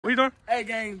you doing? Hey,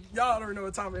 gang, y'all already know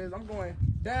what time it is. I'm going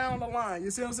down the line.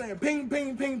 You see what I'm saying? Ping,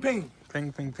 ping, ping, ping.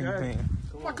 Ping, ping, ping, ping.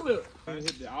 My clip. I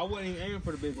wasn't even aiming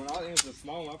for the big one. I was aiming for the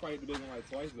small one. I probably hit the big one like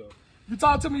twice, though. You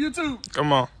talk to me, YouTube.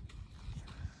 Come on.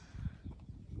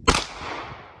 Miss.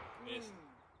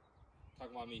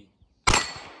 Talk about me.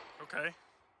 Okay.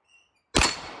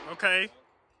 Okay.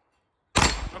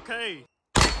 Okay.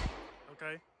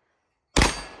 Okay.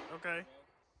 Okay.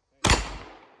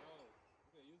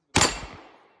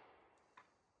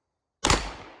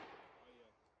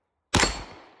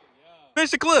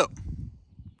 Finish the clip.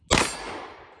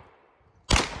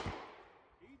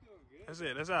 That's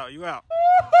it. That's out. You out.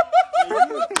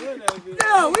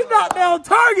 Yeah, we knocked down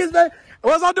targets, man.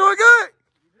 Was I doing good?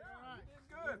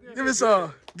 Give me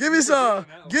some. Give me some.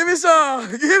 Give me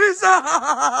some. Give me some.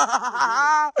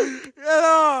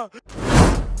 Yeah.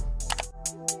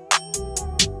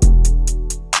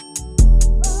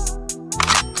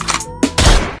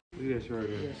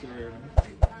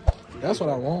 That's what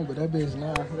I want, but that bitch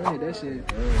nah. That shit.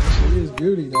 It is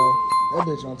beauty though. That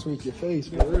bitch gonna tweak your face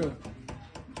for real.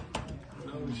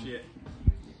 No shit.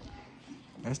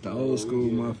 That's the old school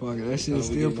motherfucker. That shit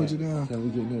still put you down. So we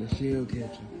getting that shell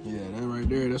catcher. Yeah, that right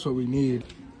there. That's what we need.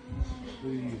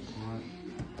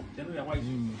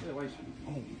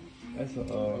 That's a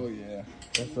Oh yeah.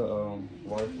 that's a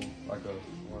rifle, like a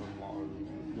one of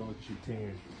them. You only can shoot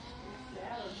 10.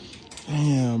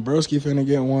 Damn, broski finna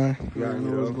get one. Yeah, I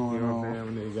know what's going on.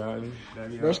 on.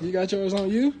 Broski, you got yours on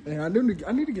you? Man, I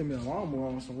need to get me a lawnmower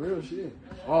on some real shit.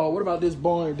 Oh, what about this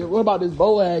boy? What about this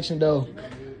bow action though?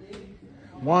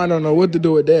 Juan don't know what to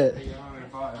do with that. If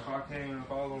I came and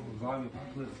followed the volume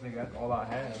clips, nigga, that's all I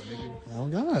have, nigga. Oh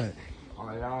God.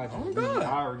 Oh God.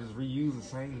 I just reuse the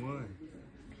same one.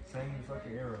 Same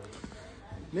fucking arrow.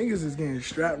 Niggas is getting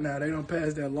strapped now. They don't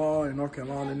pass that law in North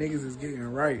Carolina. Niggas is getting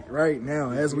right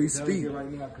now as we speak. Right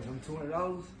now, because I'm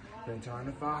 $200, they're trying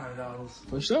to $500.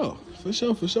 For sure.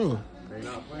 They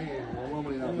not playing.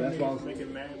 That's why I was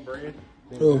making mad bread.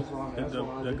 Who?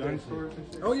 The gun stores and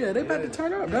shit. Oh yeah, they about to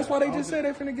turn up. That's why they just said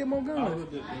they finna get more guns.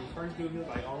 The first dude, he was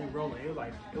like only rolling. It was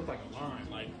like a line,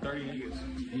 like 30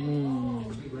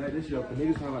 niggas. Glad this shit up. The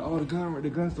niggas talking like, oh, the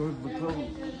gun stores were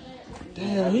closed.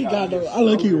 Damn, he got the. I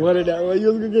look, he wanted that one. You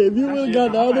was gonna get. If you would have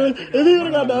got the other one, if he would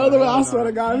have got the other one, I swear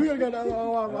to God, if he would have got the other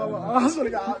one, I swear to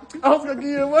God, I was gonna give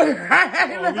you away. We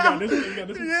got this one. We got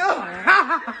this one. Yeah,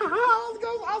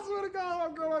 I swear to God,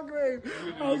 I'm going to my grave.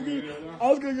 I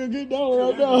was gonna go get that one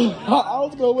right now. I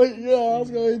was gonna wait. Yeah, I was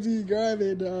gonna wait till you grab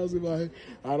it. I was like,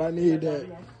 all right, I need that.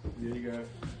 Yeah, you got it.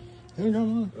 Here we go,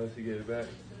 man. Let's get it back.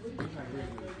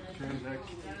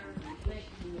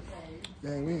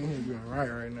 Dang, we ain't here doing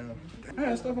right now. I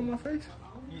had stuff on my face.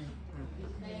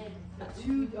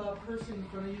 Person in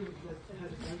front of you that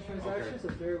has gun transactions, so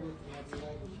bear with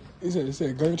me. It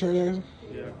said gun transaction?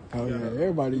 Yeah. Oh yeah,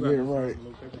 everybody getting right.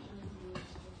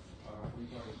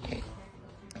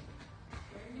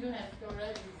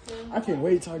 I can't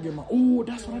wait till I get my. Oh,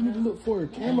 that's what I need to look for.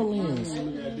 Camera lens.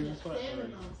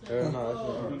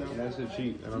 That's a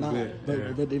cheat, and I'm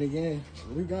good. But then again,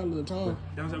 we got a little time.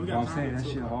 I'm saying that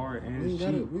shit hard and We it's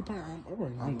got cheap. it. We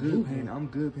probably. I'm good paying. I'm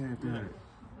good paying $300.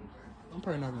 I'm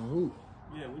probably not gonna hoop.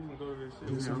 Yeah, we can go to this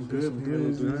shit. I'm good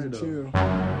paying $300. Chill.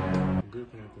 I'm good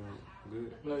paying $300. Good.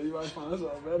 No, you might find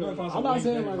something better. I'm not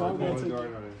saying like I'm gonna take.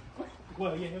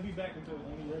 Well, yeah, he'll be back until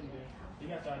when he's ready. Then he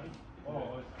got to ID.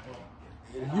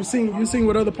 You seen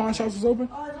what other pawn shops is open?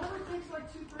 It only takes like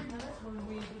 2-3 minutes when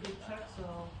we do the check, so.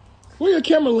 Where your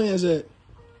camera lens at?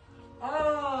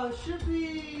 Should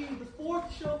be the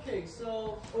 4th showcase,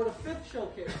 or the 5th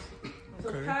showcase. So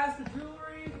Okay. past the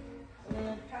jewelry, and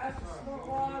then past the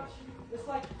smartwatch. It's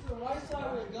like to the right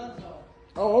side where the guns are.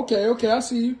 Oh, okay, I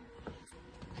see you.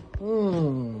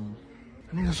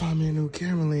 I need to find me a new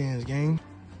camera lens, gang.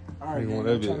 All right, gang,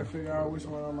 I'm trying to figure out which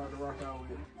one I'm about to rock out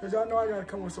with. Cause y'all know I gotta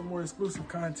come with some more exclusive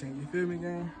content. You feel me,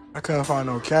 gang? I couldn't find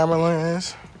no camera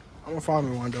lens. I'm gonna find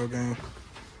me one though, gang.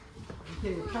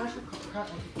 Okay, cash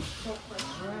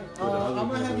I'm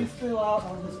gonna have you fill out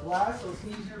on this glass, so it's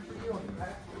easier for you on the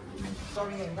back.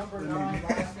 Starting at number 9,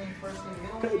 last name, first name.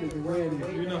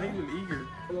 You know, he was eager.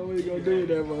 I don't know what you gonna do with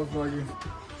that motherfucker.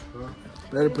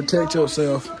 Better protect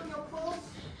yourself.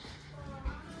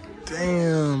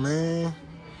 Damn, man.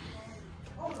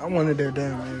 I wanted that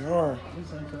damn AR.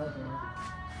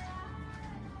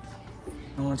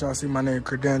 I want y'all to see my name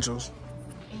credentials.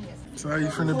 So how you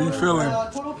finna be feeling?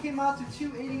 Total came out to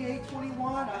 $288.21.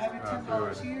 I have your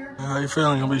 $10 here. How you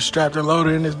feeling? Gonna be strapped and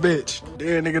loaded in this bitch.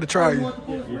 Dead nigga to try you.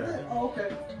 Oh,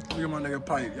 okay. Look at my nigga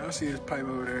pipe. Y'all see his pipe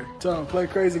over there. Tell him play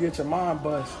crazy, get your mind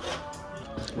bust.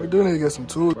 We do need to get some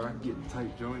tools. But I can get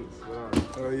tight joints.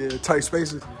 Oh yeah, tight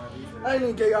spaces. I ain't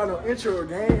even gave y'all no intro,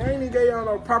 gang. I ain't even gave y'all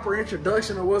no proper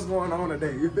introduction of what's going on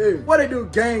today. You feel me? What they do,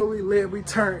 gang? We live, we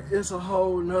turn. It's a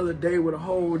whole nother day with a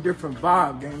whole different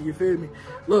vibe, gang. You feel me?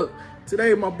 Look,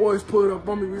 today my boys pulled up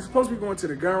on me. We're supposed to be going to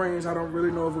the gun range. I don't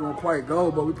really know if we're gonna quite go,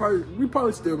 but we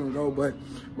probably still gonna go. But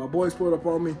my boys pulled up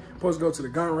on me. Supposed to go to the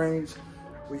gun range.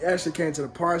 We actually came to the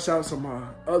pawn shop so my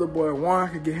other boy Juan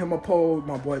could get him a pole.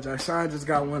 My boy Joshon just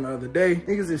got one the other day.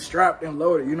 Niggas is strapped and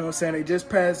loaded, you know what I'm saying? They just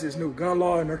passed this new gun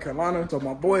law in North Carolina, so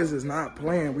my boys is not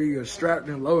playing. We are strapped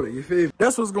and loaded, you feel me?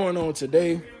 That's what's going on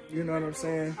today, you know what I'm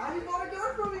saying? How you bought a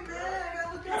gun for me, man? I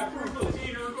gotta look out for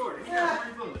you.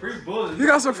 Free bullets. You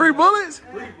got some free bullets?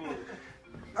 Free bullets.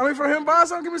 I mean, for him buying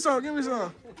some? Give me some, give me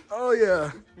some. Oh,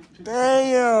 yeah.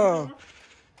 Damn.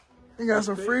 You got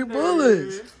some free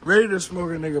bullets. Ready to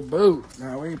smoke a nigga boot.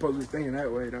 Nah, we ain't supposed to be thinking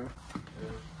that way, though.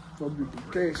 Supposed to be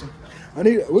protection.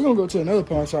 We're gonna go to another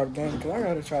pawn shop game, because I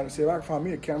gotta try to see if I can find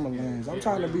me a camera lens. I'm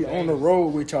trying to be on the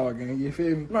road with y'all, gang. You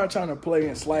feel me? I'm not trying to play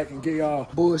and slack and get y'all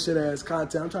bullshit ass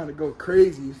content. I'm trying to go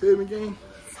crazy. You feel me, gang?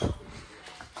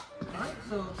 Alright,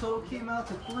 so total came out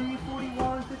to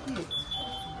 $341.58.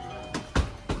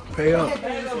 Pay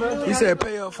up. He said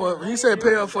pay up for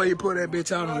you put that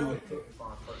bitch out on you.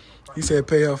 He said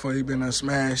pay up for you been done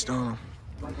smashed on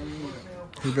him.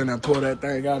 He been done pull that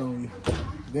thing out on you.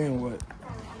 Then what?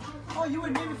 Oh, you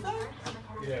in Navy Federal?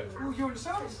 Yeah. Who, you in the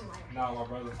service? Nah, my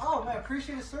brother. Oh, man,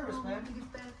 appreciate the service, man.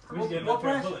 We just getting What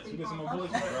branch? bullets. You get some more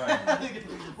bullets? Right.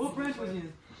 What branch was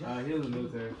you? He was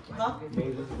military. Huh? He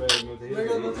was just very military.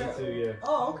 Regular He was military? yeah.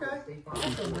 Oh, okay.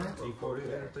 Awesome, man.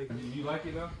 You like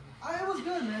it though? It was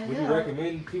good, man. Would yeah. you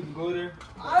recommend people go there?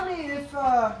 I mean, if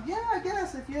I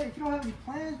guess if you don't have any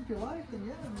plans with your life, then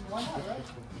yeah, I mean, why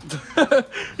not, right?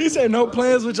 He said no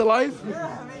plans with your life?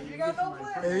 Yeah, I mean, you got no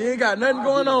plans. And you ain't got nothing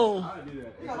going on. I'd do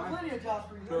that. You got plenty of jobs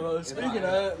for you. Speaking of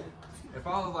that, If I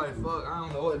was like, fuck, I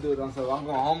don't know what to do with myself. I'm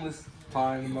going homeless,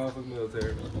 probably in the motherfucking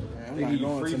military. I'm They not give you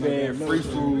going free to no bed, damn free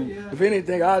military. food. If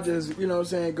anything, I'll just, you know what I'm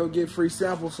saying, go get free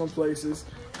samples from places,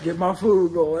 get my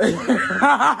food going.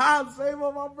 Save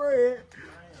up my bread.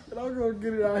 And I'm going to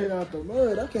get it out here out the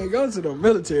mud. I can't go to the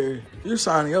military. You're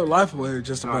signing your life away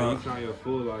just Nah, about. you trying your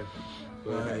full life.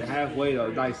 But halfway though,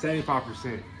 like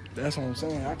 75%. That's what I'm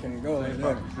saying. I can't go like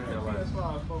that. 75% of your life.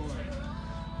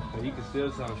 And you can still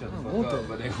tell them shut the want fuck up, that.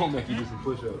 but they gonna make you do some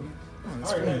push-ups.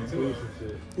 Do some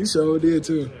shit. He sure did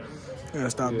too. I gotta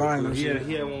stop buying them He shit.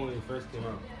 had one when he first came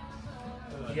out.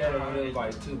 He had one of those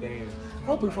like 2 bands.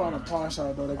 Hope we find a pawn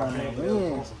shop though. They got no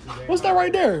guns. What's that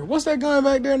right there? What's that gun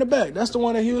back there in the back? That's the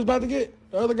one that he was about to get?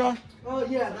 The other guy? Oh,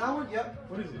 yeah, that one, yep.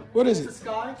 What is It's it? the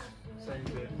Sky.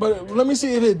 But let me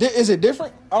see if is it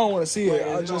different? I don't want to see it.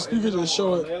 You can just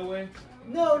show it.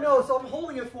 No, so I'm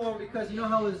holding it for him because you know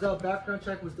how his background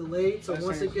check was delayed. So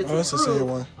once it gets that's the same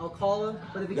approved, one. I'll call him.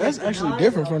 But if he That's gets actually denied,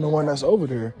 different then from the I'll one that's over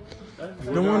there.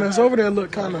 The one that's over there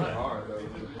look kind of.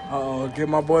 Uh-oh, get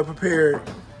my boy prepared.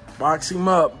 Box him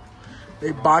up.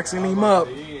 They boxing him up.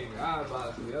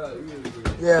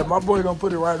 Yeah, my boy gonna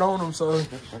put it right on him, so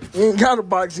he ain't gotta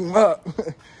box him up.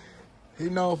 He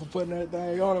known for putting that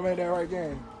thing on him, ain't that right,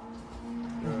 gang?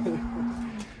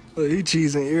 Look, he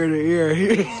cheesing ear to ear.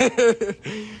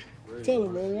 Tell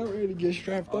him, man, I'm ready to get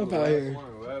strapped up out here.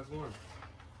 Last one.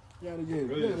 Gotta get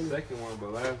Really the second one,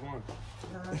 but last one.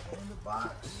 All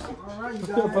right, you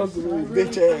Supposed guys. to be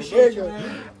bitch ass nigga.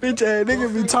 Bitch ass nigga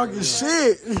be talking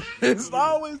shit. It's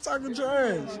always talking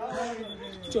trash.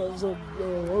 Talking some,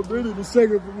 I'm really the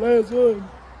second from last one.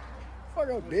 Fuck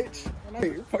up, bitch. Hey,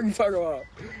 what the fuck you talking about?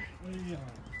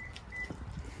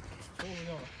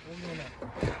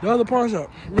 The other pawn shop,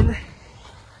 remember?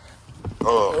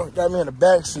 Oh, got me in the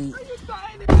back seat.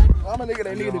 I'm a nigga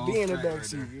that need to be in the back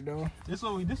seat, you know? This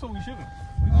what we shipping.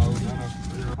 Oh,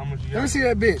 how much you Let got? me see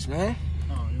that bitch, man.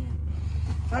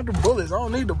 Not the bullets. I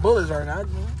don't need the bullets right now.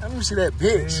 Let me see that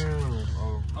bitch.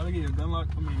 Oh, they get a gun lock?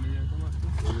 I mean, they get a gun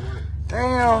lock.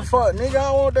 Damn, fuck, nigga,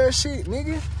 I want that shit,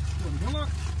 nigga. Gun lock?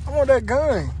 I want that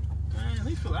gun. Man,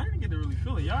 they feel. I didn't get to really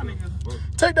feel it. Y'all niggas.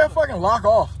 Take that fucking lock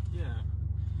off. Yeah.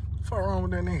 Fuck wrong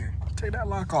with that nigga? Take that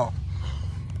lock off.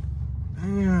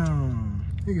 Damn,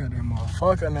 he got that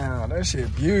motherfucker now. That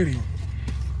shit beauty.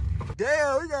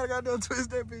 Damn, we gotta goddamn twist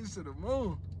that bitch to the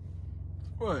moon.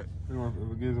 What?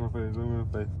 If it gives my face, look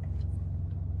at my face.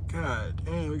 God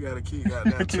damn, we gotta keep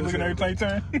goddamn Keep looking every time you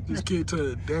turn. Just keep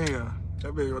to it. Damn,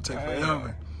 that bitch gonna take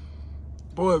forever.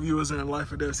 Boy, if you was in a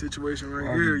life or death situation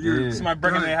right here, you're Somebody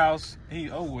breaking their house, he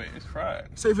over it. It's fried.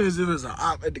 Say for instance, it was an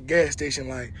op at the gas station,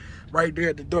 like right there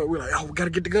at the door. We're like, oh, we gotta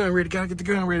get the gun ready, gotta get the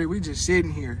gun ready. We just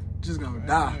sitting here, just gonna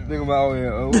die. Think about it.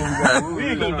 We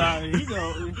ain't gonna die. He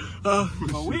gonna.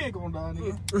 But we ain't gonna die,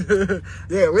 nigga.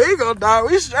 Yeah, we ain't gonna die.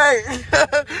 We straight.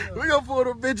 We gonna pull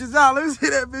them bitches out. Let me see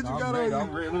that bitch you got on you.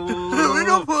 We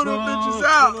gonna pull them bitches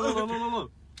out.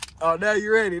 Look. Oh, now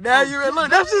you ready. Now you ready.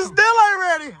 Look, that shit still ain't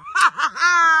ready.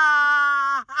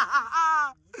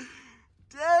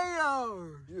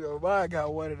 Damn. You know, I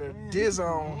got one of the diz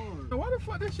on. So why the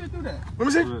fuck that shit do that? Let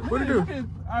me see. What'd it do?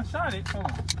 I shot it. Hold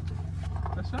on.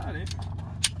 I shot it.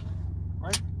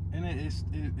 Right? And it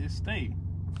stayed.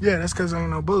 Yeah, that's because there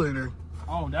ain't no bullet there.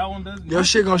 Oh, that one doesn't. Your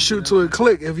shit gonna shoot till it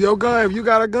click. If you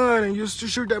got a gun and you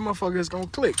shoot that motherfucker, it's gonna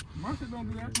click. My shit don't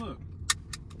do that. Look.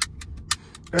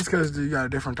 That's because you got a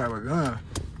different type of gun.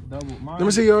 Double. Let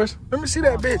me see yours. Let me see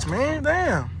that bitch, man.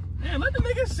 Damn. Man, let the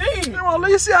nigga see. Come on,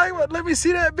 let me see let me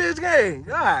see that bitch game.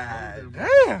 God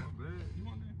damn.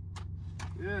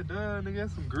 Yeah, duh, nigga,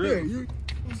 that's some Yeah, grip.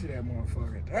 let me see that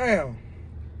motherfucker. Damn.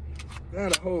 Now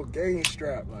the whole game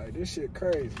strap, like this shit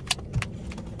crazy.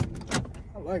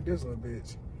 I like this little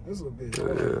bitch. This little bitch.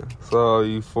 Yeah. So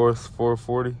you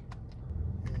 440?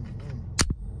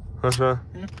 Huh, Sean?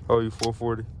 Oh, you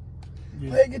 440?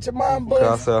 Hey, get your mom, boy.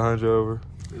 I'll say 100 over.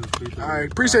 All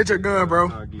right, appreciate your gun, bro.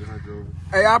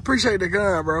 Hey, I appreciate the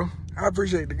gun, bro. I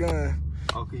appreciate the gun.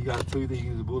 Okay, you got two, you think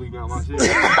you use a bully about my shit?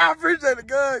 I appreciate the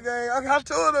gun, gang. I got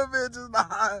two of them bitches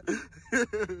now.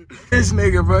 This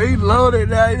nigga, bro, he loaded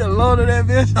now. He done loaded that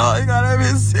bitch on. He got that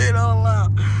bitch sitting on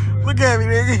loud. Look at me,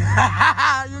 nigga.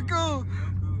 You cool?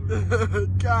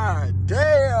 God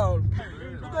damn.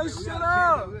 Get that shit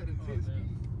out.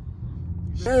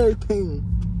 Everything.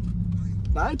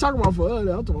 Nah, I ain't talking about for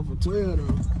other. I'm talking about for 12,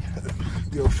 though.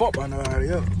 Give a fuck about nobody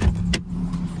else.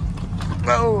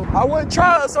 No, I wouldn't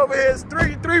try us over here. It's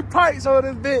three pints on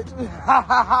this bitch.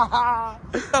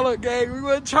 Hello, gang. We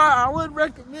wouldn't try. I wouldn't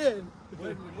recommend.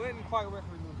 Wouldn't quite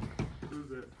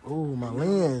recommend. Oh, my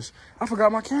lens. I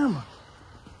forgot my camera.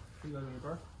 You got it in the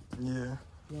car? Yeah.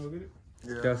 You wanna get it?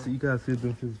 Yeah. You gotta see if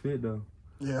them shits fit though.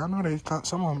 Yeah, I know they got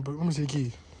some of them, but let me see the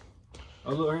key.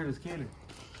 Oh look, here this cannon.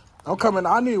 I'm coming.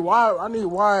 I need wide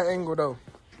angle though.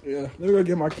 Yeah. Let me go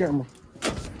get my camera.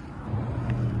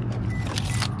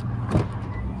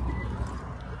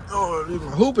 Oh, these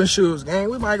my hooping shoes, gang.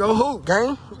 We might go hoop,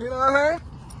 gang. You know what I'm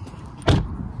saying?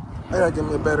 They gotta give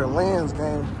me a better lens,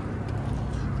 gang.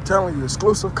 I'm telling you,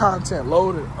 exclusive content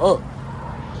loaded up.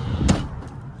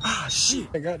 Ah, shit.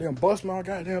 I goddamn bust my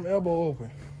goddamn elbow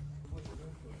open.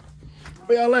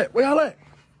 Where y'all at? Where y'all at?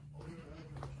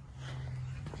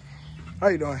 How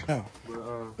you doing? Oh.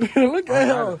 Look at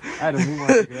him. I had to move my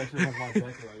ticket. That shit has my jacket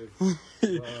like this.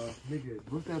 Nigga,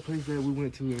 what's that place that we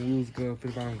went to and we was going to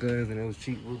buy guns and it was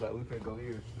cheap? We was like, we finna go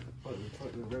here.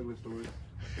 Fuck the regular stores.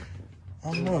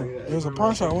 I don't know. There's a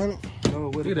pawn shop, wasn't it? No,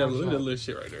 Look at that little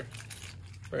shit right there.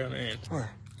 Right on the end.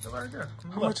 Where? Right there.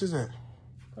 How much is that?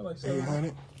 Like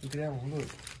 800. Look at that one, look.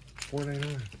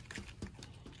 $4.99.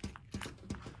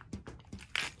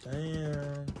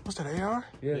 Damn. What's that, AR?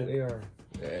 Yeah, they are.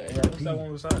 What's that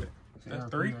one beside it? That's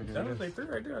 3. That was like 3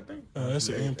 right there, I think. That's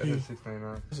an MP. That's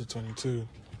 $6.99. That's a 22.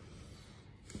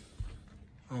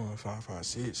 Oh,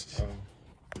 5.56.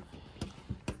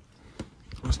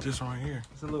 What's this right here?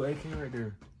 It's a little 18 right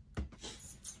there.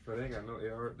 But they ain't got no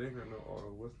AR. They ain't got no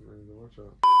what's the name? Watch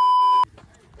out.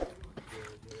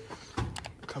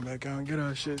 Come back out and get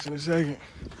our shits in a second.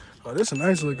 Oh, this is a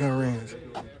nice looking range.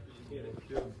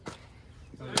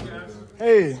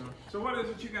 Hey. So what is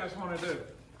it you guys want to do?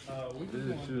 We just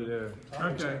want to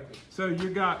Okay. So you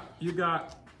got your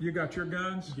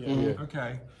guns? Yeah.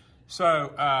 Okay.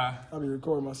 So I'll be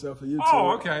recording myself for YouTube.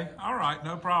 oh, okay. All right,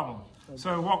 no problem.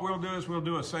 So what we'll do is we'll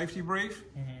do a safety brief,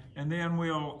 and then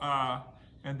we'll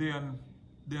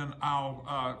then I'll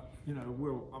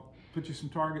I'll put you some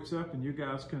targets up, and you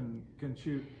guys can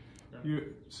shoot.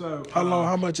 You so How long?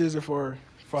 How much is it for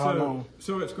how long?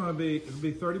 So it's going to be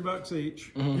 $30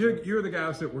 each. You're the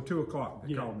guys that were 2 o'clock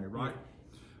that called me, right?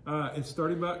 It's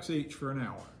 $30 each for an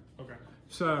hour. Okay.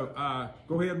 So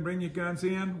go ahead and bring your guns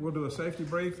in. We'll do a safety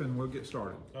brief and we'll get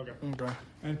started. Okay. Okay.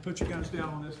 And put your guns down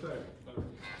on this table.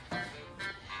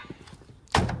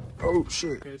 Oh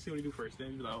shit. Okay, let's see what you do first.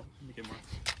 Then you let me get mine.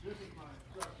 This is my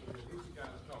instructor. These guys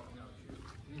talking out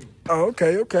shooting. Oh,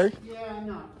 okay, okay. Yeah,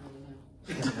 not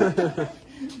really.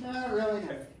 Not really.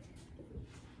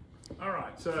 All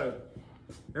right. So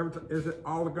is it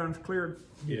all the guns cleared?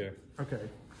 Yeah. Okay.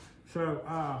 So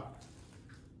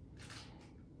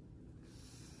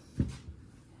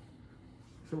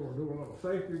So we'll do a little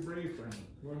safety brief and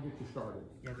we'll get you started.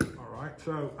 All right,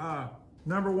 so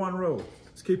number one rule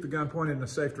is keep the gun pointed in a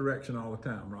safe direction all the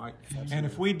time, right? Absolutely. And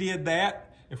if we did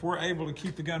that, if we're able to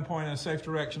keep the gun pointed in a safe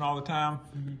direction all the time,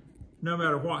 no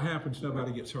matter what happens,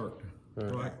 nobody gets hurt,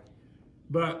 right?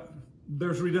 But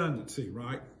there's redundancy,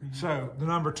 right? So the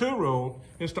number two rule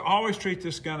is to always treat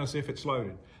this gun as if it's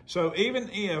loaded. So even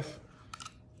if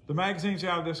the magazine's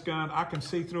out of this gun, I can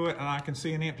see through it and I can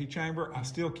see an empty chamber, I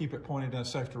still keep it pointed in a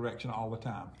safe direction all the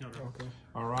time. Okay.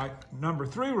 All right. Number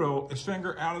three rule is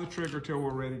finger out of the trigger till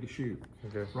we're ready to shoot.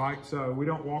 Okay. Right? So we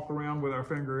don't walk around with our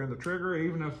finger in the trigger,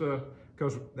 even if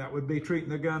because that would be treating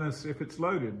the gun as if it's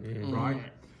loaded, right?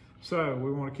 So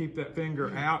we want to keep that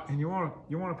finger out, and you want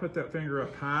to put that finger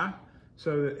up high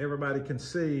so that everybody can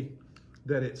see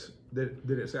that it's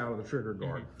out of the trigger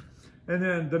guard. And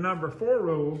then the number four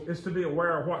rule is to be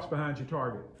aware of what's behind your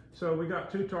target. So we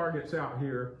got two targets out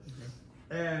here.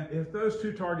 And if those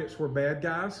two targets were bad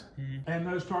guys, and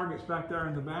those targets back there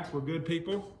in the back were good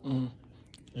people,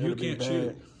 you can't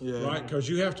shoot, right? Because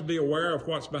you have to be aware of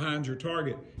what's behind your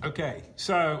target. Okay,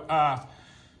 so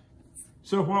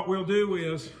what we'll do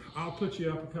is I'll put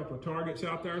you up a couple of targets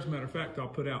out there. As a matter of fact, I'll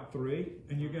put out 3,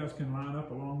 and you guys can line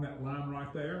up along that line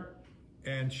right there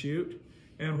and shoot.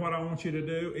 And what I want you to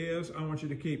do is I want you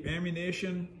to keep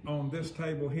ammunition on this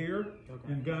table here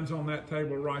and guns on that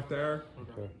table right there.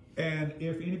 And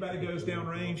if anybody goes down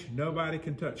range, nobody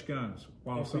can touch guns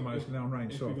while somebody's down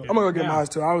range. So I'm gonna go get mine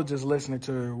too. I was just listening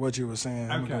to what you were saying.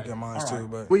 I'm gonna go get mine too.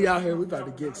 But we out here, we about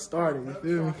to get started. You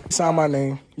feel me? Sign my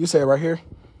name. You say it right here.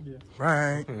 Yeah.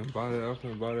 Right. I was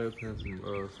gonna buy that pen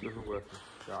some Smith & Wesson.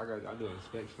 I do an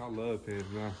inspection. I love pens,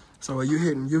 man. So you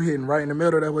hitting right in the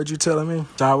middle? That's what you telling me?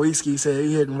 H.O.R.S.E said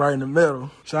he hitting right in the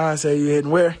middle. Sean said you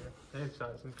hitting where?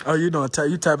 Oh, you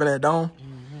tapping that dome?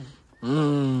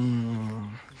 No,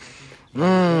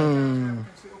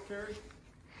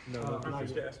 I'm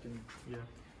just asking. Yeah.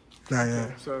 Not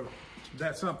yet. So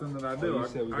that's something that I do.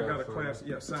 I got a class.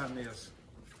 Yeah, sign this,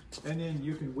 and then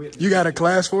you can witness. You got a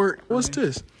class for it? What's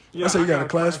this? Yeah, I said you got a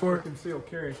class for it. Concealed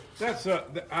carry. That's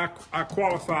I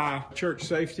qualify church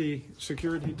safety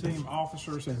security team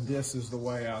officers, and this is the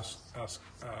way I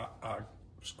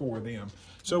score them.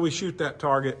 So we shoot that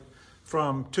target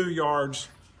from 2 yards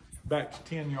back to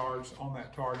 10 yards on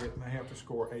that target, and they have to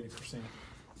score 80%.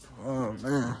 Oh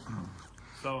man.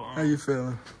 So how you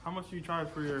feeling? How much do you charge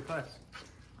for your class?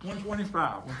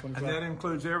 $125. And that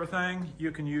includes everything.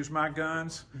 You can use my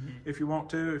guns if you want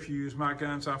to. If you use my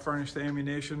guns, I furnish the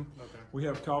ammunition. Okay. We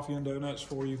have coffee and donuts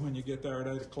for you when you get there at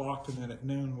 8 o'clock. And then at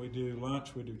noon, we do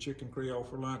lunch. We do chicken Creole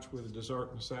for lunch with a dessert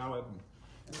and a salad.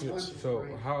 So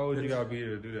how old you gotta be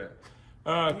to do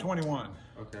that? 21.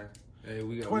 Okay. Hey,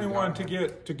 we got 21 to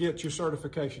get your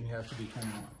certification. You have to be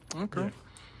 21. Okay.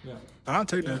 Yeah. I'll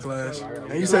take that class.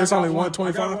 And you said it's only $125?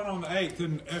 I got one on the 8th,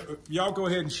 and y'all go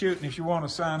ahead and shoot, and if you want to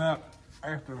sign up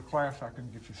after the class, I can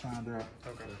get you signed up.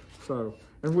 Okay. So,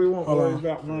 and we won't worry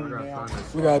about running out.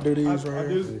 We got to do these right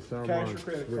here. I do cash or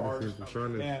credit cards,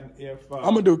 and if...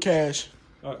 I'm going to do cash.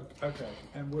 Okay,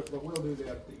 and we'll do that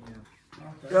at the end.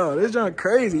 Okay. Yo, this junk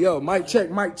crazy. Yo, mic check,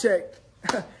 mic check.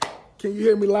 Can you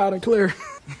hear me loud and clear?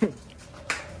 Okay.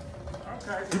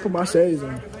 You put my shades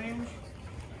on.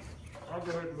 I'll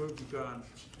go ahead and move the gun.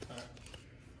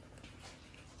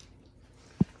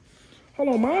 Hold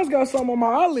on, mine's got something on my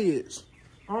eyelids.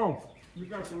 Oh, you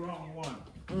got the wrong one.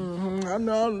 I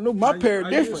know my pair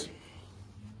different.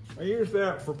 I use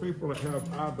that for people that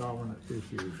have eye dominant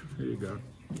issues. Here you go.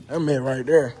 That man right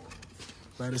there.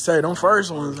 Like I say, them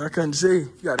first ones I couldn't see.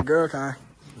 You got the girl kind.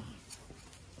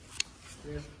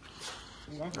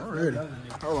 Already.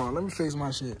 Hold on, let me fix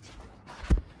my shit.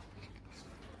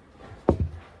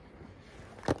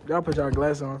 Y'all put y'all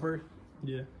glasses on first?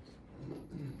 Yeah.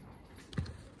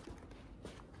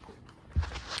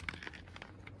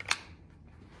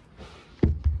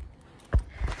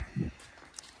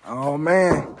 Oh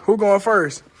man, who going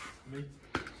first? Me.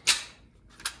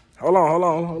 Hold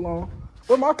on.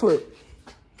 Where's my clip?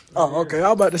 Oh, okay, I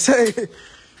was about to say.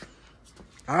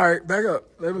 All right, back up.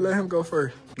 Let him go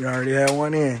first. You already had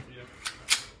one in.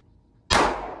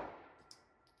 Yeah.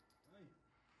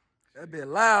 That bit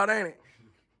loud, ain't it?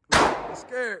 I'm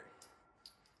scared.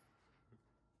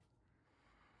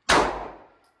 That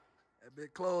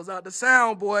bit close out the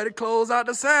sound, boy. It close out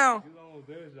the sound.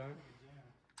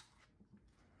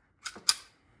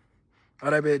 Oh,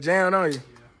 that bit jammed on you?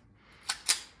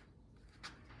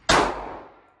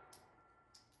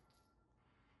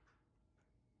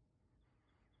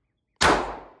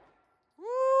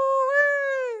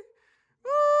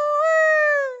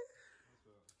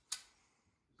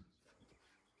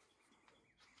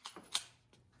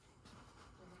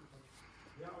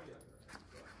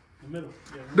 Middle.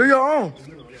 Yeah. Do your own.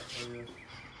 Middle, yeah.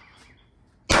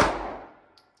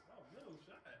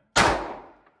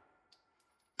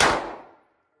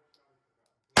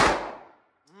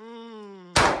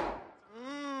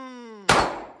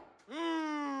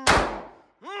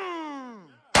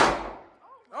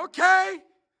 Okay.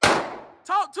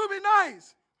 Talk to me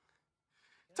nice.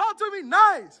 Talk to me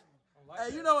nice.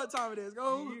 Hey, you know what time it is.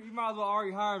 Go. You might as well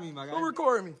already hire me, my guy. Who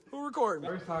recorded me? Who recorded me?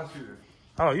 First time shooter.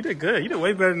 Oh, you did good. You did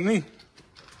way better than me.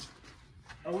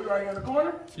 Are we right here in the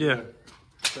corner? Yeah.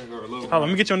 Oh, let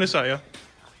me get you on this side, yeah.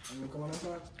 You gonna come on that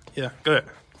side? Yeah, good.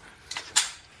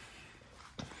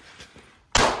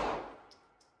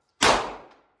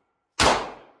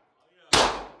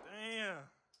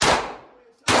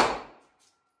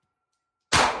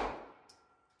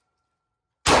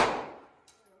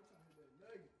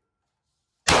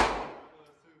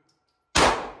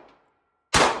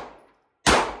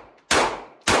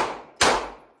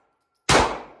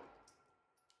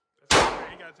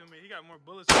 He got to me. He got more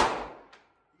bullets. He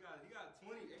got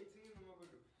 20,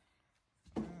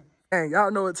 18. Dang,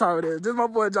 y'all know what time it is. This my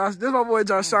boy Josh. This my boy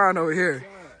Josh Shine over here.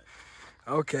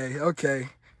 Okay, okay.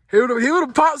 He would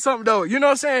have popped something though. You know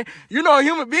what I'm saying? You know a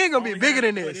human being gonna be bigger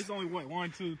than this. It's only what?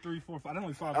 1, 2, 3, 4, 5.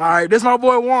 Only 5. All right, this my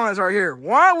boy Juan's right here.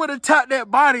 Juan would have tapped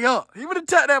that body up. He would have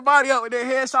tapped that body up with that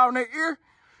headshot in their ear.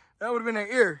 That would have been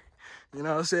their ear. You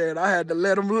know what I'm saying? I had to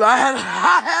let him. I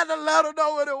had to let him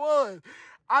know what it was.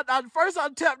 First I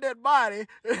tapped that body,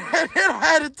 and then I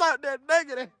had to tap that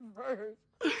negative first.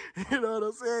 You know what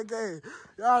I'm saying, gang?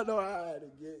 Y'all know how I had to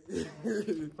get.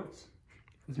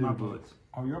 It's my bullets.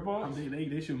 Oh, your bullets?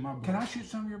 They shoot my bullets. Can I shoot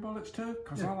some of your bullets too?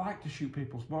 Because I like to shoot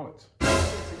people's bullets.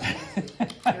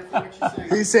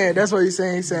 He's saying, that's what he's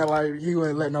saying. He's saying like he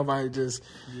wouldn't let nobody just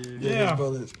get his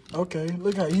bullets. Okay,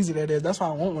 look how easy that is. That's why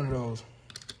I want one of those.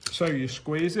 So you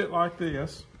squeeze it like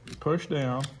this, push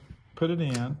down, put it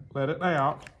in, let it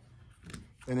out.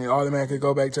 And it automatically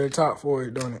go back to the top for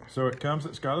it, don't it? So it comes,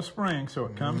 it's got a spring, so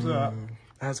it comes up.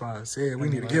 That's why I said we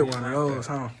need to get one of those,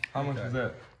 huh? How much is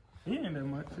that? He ain't that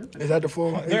much. Is that the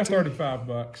full? They're 18?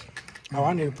 $35. Oh,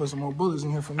 I need to put some more bullets in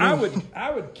here for me.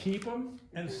 I would keep them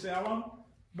and sell them,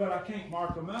 but I can't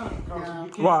mark them up because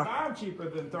you can't Why? buy them cheaper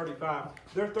than $35.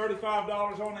 They're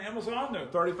 $35 on Amazon. They're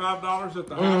 $35 at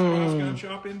the highest price gun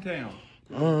shop in town.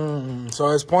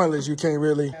 So it's pointless. You can't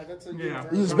really. Yeah.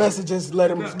 It's best to just let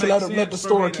the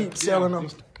store keep selling them.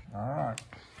 All right.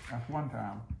 That's one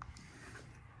time.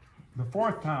 The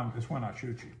fourth time is when I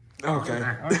shoot you. Okay.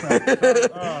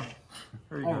 Okay.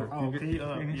 Here you go. Can you,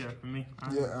 yeah, for me.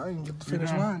 Yeah, I didn't get to finish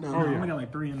mine though. I only got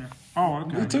like 3 in there. Oh,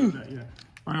 okay. Me too. Yeah.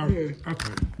 Well, okay.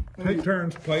 Take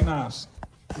turns. Play nice.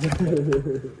 Don't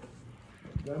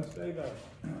stay there.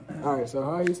 All right. So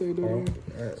how you say do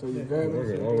it? So you grab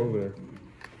it. All over there.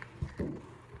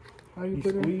 How you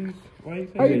put it? Squeeze.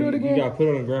 How you do it again? You gotta put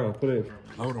it on the ground. Put it.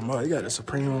 Load them up. You got the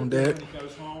Supreme on deck.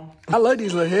 Goes home. I like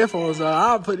these little headphones.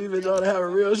 I'll put these bitches on to have a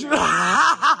real shoot.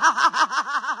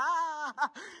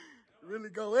 Really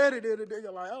go at it, and the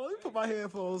nigga like, oh, let me put my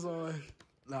headphones on.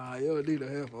 Nah, you don't need the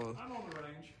headphones. I'm on the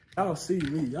range. Y'all see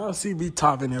me. Y'all see me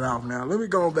topping it off now. Let me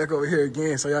go back over here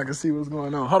again so y'all can see what's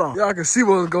going on. Hold on. Y'all can see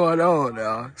what's going on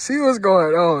now. See what's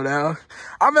going on now.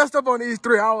 I messed up on these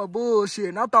 3 hour bullshit,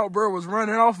 and I thought bro was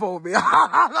running off on me. I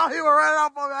thought he was running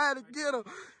off on me. I had to get him.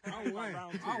 I won.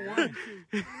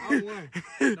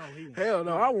 No, he won. Hell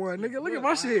no, I won, nigga. Look at my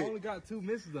I shit. only got 2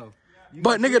 misses though.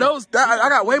 But nigga, I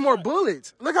got way more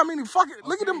bullets. Look how many fucking,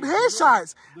 look at them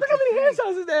headshots. Look how many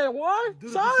headshots is that, one? Do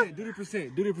Son? the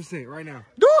percent. Do the percent right now.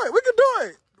 Do it. We can do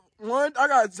it. One, I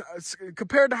got,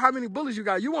 compared to how many bullets you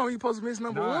got, you won't be supposed to miss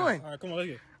number 1. All right, come on, look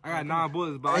at I got 9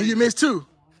 bullets, but And you missed 2.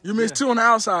 You missed 2 on the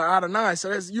outside out of 9.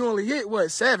 So that's, you only hit,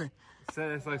 what, 7?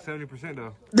 it's like 70%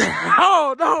 though.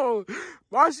 Oh, no.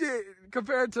 My shit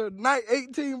compared to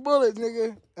 18 bullets,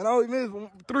 nigga. And I only missed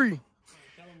 3. Tell him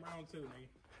round 2, nigga.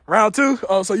 Round 2?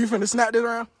 Oh, so you finna snap this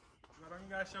round? I don't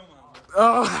got to show mine.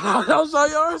 Oh, don't show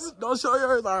yours? Don't show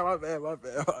yours? All right, my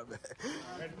bad.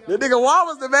 The nigga Wall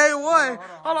was the main one.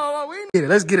 Hold on.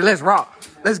 Let's get it. Let's rock.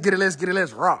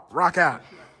 Let's rock. Rock out.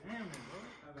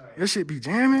 Your shit be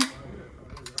jamming?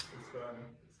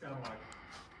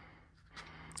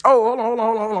 Oh, hold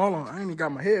on. I ain't even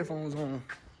got my headphones on.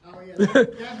 Oh, yeah,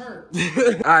 that hurt.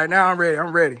 All right, now I'm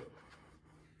ready.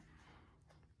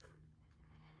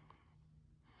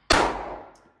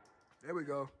 There we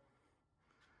go.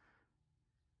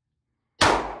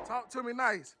 Talk to me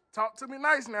nice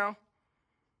now.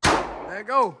 Let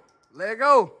go.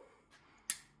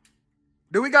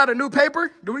 Do we got a new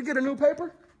paper? Do we get a new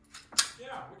paper? Yeah,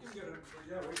 we can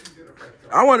get a fresh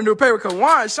car. I want a new paper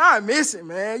because Sean missing,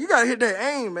 man. You gotta hit that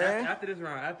aim, man. After this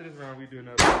round, we do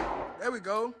another. There we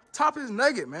go. Top his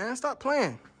nugget, man. Stop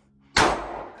playing.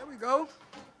 There we go.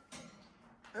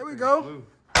 There we go.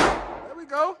 There we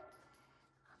go.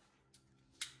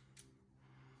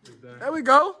 There we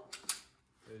go.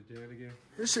 Again.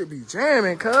 This shit be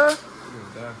jamming, cuz.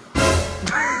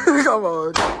 Come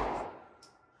on.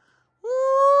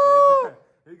 Woo!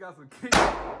 He got some kicks.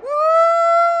 Woo!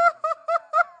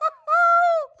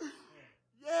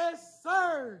 Yes,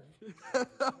 sir.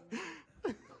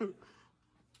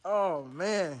 Oh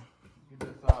man. You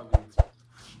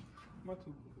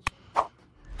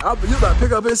about to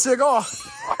pick up his cigar.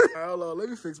 Hold on, let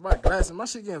me fix my glasses. My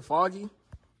shit getting foggy.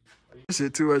 This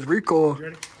shit too much recoil. You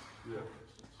ready? Yeah.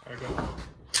 All right, go.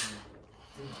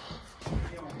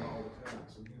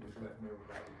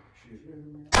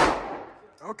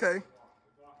 Okay.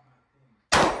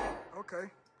 Okay.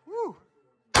 Woo.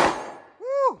 Woo.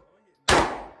 Woo.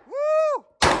 Woo.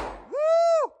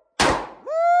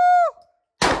 Woo.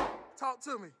 Talk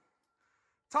to me.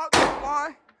 Talk to me, boy.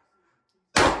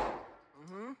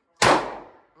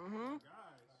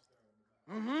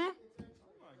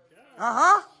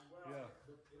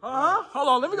 Hold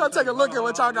on, let me go take a look at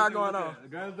what y'all got going on.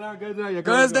 Guns down, guns down. Yeah,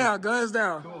 Guns down, guns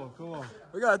down. Come on.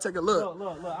 We gotta take a look.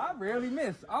 Look, I barely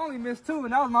missed. I only missed 2,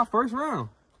 and that was my first round.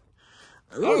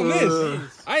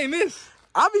 I ain't miss.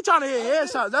 I be trying to hit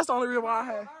headshots. That's the only reason why I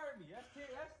had.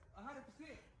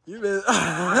 You been.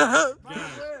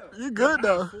 You good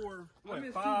though.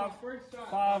 Five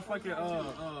fucking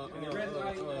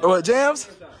What, jams?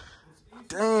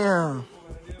 Damn.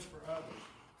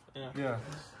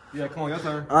 Yeah, come on, your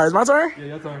turn. All right, it's my turn? Yeah,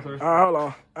 your turn, sir. All right, hold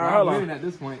on. I'm winning at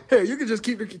this point. Here, you can just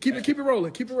keep it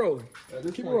rolling. Keep it rolling. At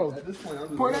this Keep point, it rolling. At this point, I'm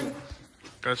just Point rolling. at it.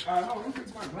 Gotcha. All right, hold on. Let me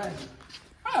fix my glasses.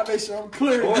 I gotta make sure I'm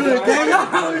clear and good, gang.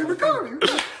 I'm recording. I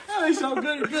gotta make sure I'm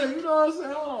good and good. You know what I'm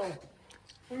saying? Hold on.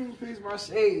 Let me fix my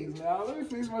shades now.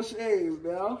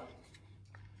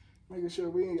 Making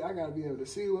sure I gotta be able to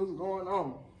see what's going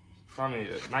on. I mean,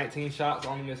 19 shots,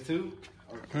 only missed 2.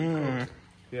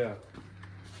 Yeah.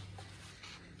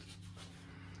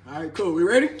 All right, cool. We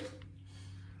ready?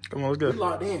 Come on, let's We go.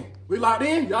 locked in. We locked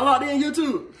in? Y'all locked in,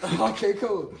 YouTube? Okay,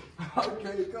 cool.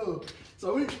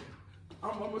 So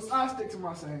I'll stick to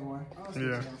my same one.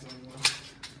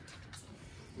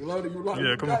 You loaded? You locked?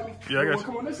 Yeah, come on. Me? Yeah, I got you.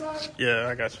 Come on this side? Yeah,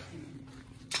 I got you.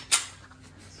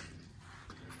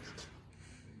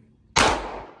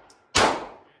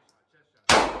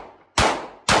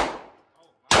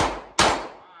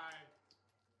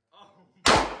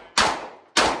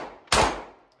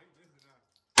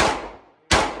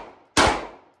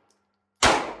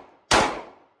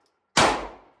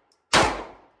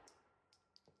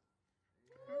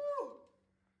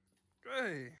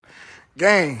 Hey.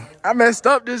 Gang, I messed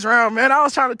up this round, man. I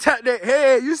was trying to tap that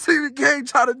head. You see the gang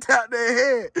trying to tap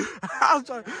that head. I was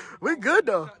trying. We good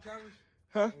though.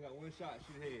 Huh? We got 1 shot,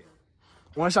 shoot head.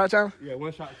 1 shot challenge? Yeah,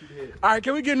 1 shot, shoot head. All right,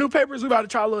 can we get new papers? We about to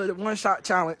try a little 1 shot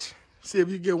challenge. See if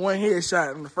you get 1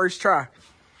 headshot in the first try.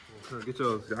 Get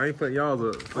yours. I ain't putting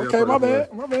y'all's up. Okay, my bad.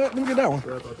 Let me get that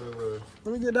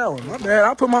one. My bad.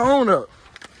 I'll put my own up.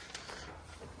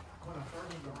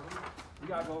 You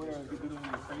gotta go over there and do those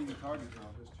crazy targets now.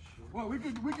 Well, we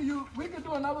could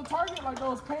do another target like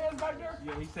those pans back there.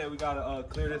 Yeah, he said we gotta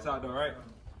clear this out though, right?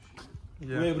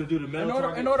 Yeah. We able to do the metal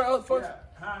targets? In order for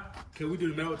Can we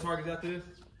do the metal targets after this?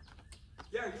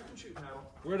 Yeah, you can shoot metal.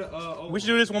 Where the We should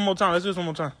do this one more time. Let's do this one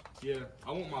more time. Yeah,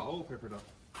 I want my old paper though.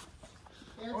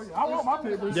 Oh, yeah, I want my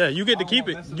papers. Yeah, you get to keep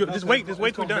it. Just wait till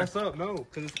we done. Mess up, no,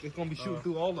 because it's gonna be shooting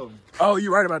through all of them. Oh,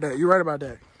 you're right about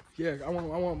that. Yeah, I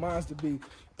want mine to be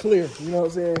clear. You know what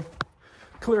I'm saying?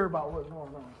 Clear about what's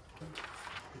going on.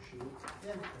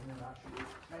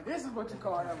 And this is what you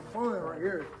call having fun right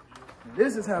here. And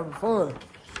this is having fun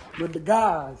with the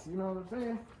guys. You know what I'm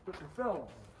saying? With the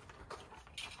fellas.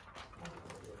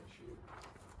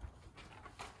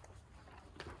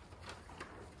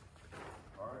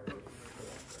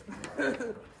 I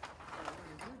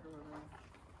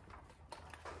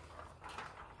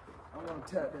want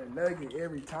to tap that nugget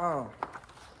every time.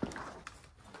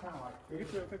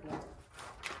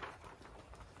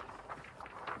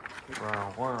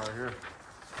 Round 1 right here.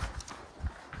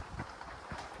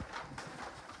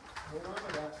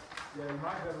 Yeah, you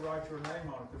might have to write your name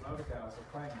on it because other guys will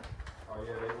claim it. Oh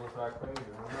yeah, they gonna try crazy.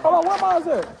 Hold on, where mine's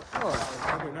at?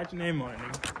 Write your name on it,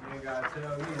 nigga. You ain't gotta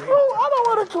tell me. Oh, I don't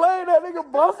want to claim that nigga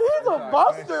Buster. He's a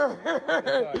buster.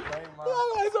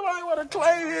 Somebody want to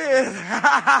claim his.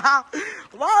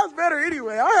 Mine's better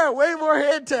anyway. I had way more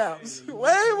head taps.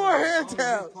 Way more head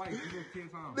taps. 10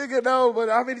 times. Nigga, no, but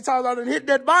how many times I done hit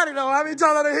that body, though? How many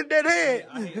times I done hit that head?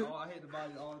 I hit the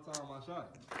body all the time on my shot.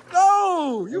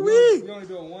 No, you weak. We only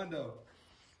doing one, though.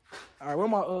 All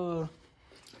right,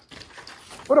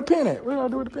 where the pen at? What did I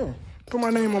do with the pen? Put my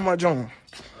name on my joint.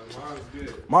 Mine's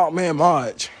good.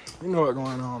 MontManMaj. You know what's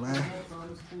going on, man.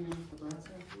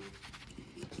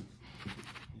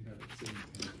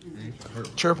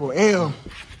 Triple M.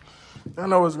 I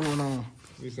know what's going on.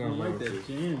 You sound like that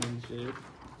jam and shit.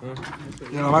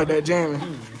 You don't like that jamming?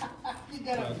 Give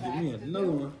me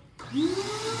another one. You take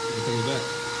it back.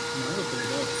 No, I'm gonna take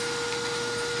it back.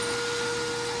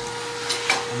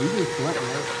 You just collecting,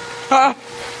 right? Huh?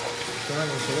 Trying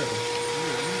to select.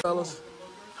 Fellas.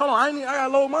 Hold on, I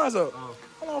gotta load mine up.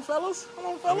 Hold on, fellas.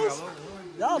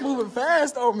 Y'all moving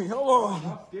fast on me. Hold on.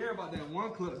 I'm scared about that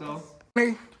one clip, though.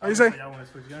 Me? What you say? Y'all want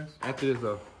to switch guns? After this,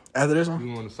 though, After this one?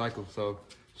 we on the cycle, so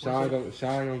Sean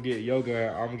gonna get your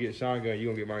gun, I'm gonna get Sean gun, you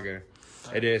gonna get my gun.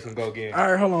 And then it's gonna go again.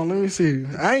 All right, hold on. Let me see.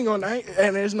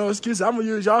 And there's no excuse. I'm gonna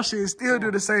use y'all shit and still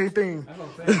do the same thing.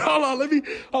 hold on. Let me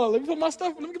put my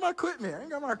stuff. Let me get my equipment. I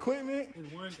ain't got my equipment.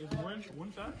 Is one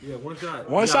shot? Yeah, one shot.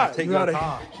 One shot. Take You your gotta,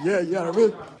 time. yeah, you gotta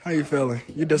really. How you feeling?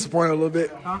 You disappointed a little bit?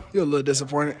 Huh? You a little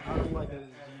disappointed? I don't like that.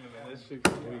 That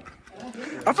shit's weak.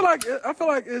 I feel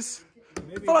like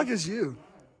it's you.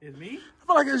 It's me? I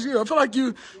feel like it's you. I feel like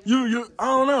you. I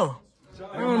don't know.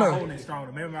 I don't know. Holding it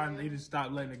stronger. Maybe I need to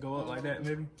stop letting it go up like that.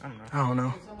 Maybe I don't know. I don't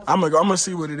know. I'm gonna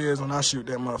see what it is when I shoot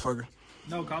that motherfucker.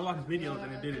 No, cause I watched videos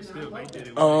and it did it still. They did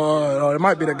it. Oh, it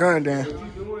might be the gun then. What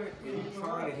you doing is you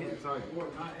trying to hit the target.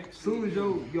 As soon as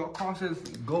your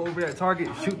crosshairs go over that target,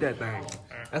 shoot that thing.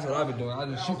 That's what I've been doing. I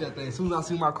just shoot that thing. As soon as I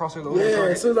see my crosshairs over that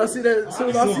target. As soon as I see that, as soon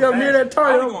as I see I'm near that I'm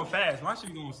target. going fast. My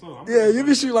shit going slow. Yeah, you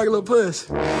be shooting like a little puss.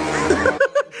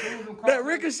 That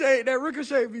ricochet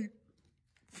be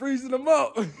freezing them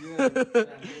up. Yeah.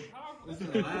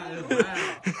 It's loud.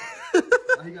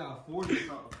 He got a 40 or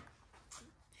something.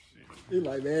 He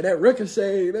like, man, that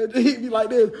ricochet, that he be like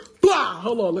this. Blah!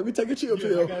 Hold on, let me take a chill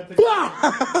pill. Blah!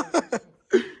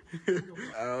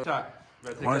 Shot.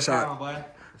 One shot. Down, boy.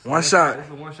 One shot. It's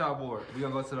a one-shot board. We're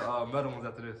going to go to the metal ones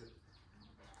after this.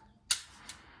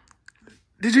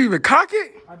 Did you even cock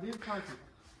it? I did cock it.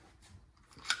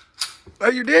 Oh,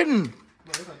 you didn't? No,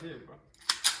 yes, I did, bro.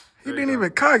 You didn't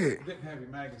even cock it. Didn't have your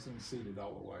magazine seated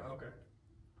all the way. Okay.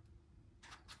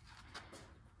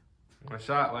 One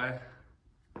shot, boy.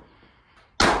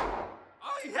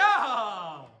 Oh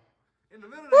yeah! In the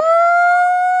middle of Woo! the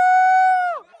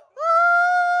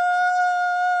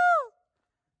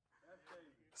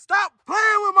Stop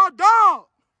playing with my dog.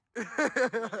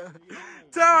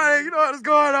 Tell me, you know what's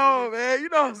going on, man. You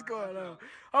know what's going on.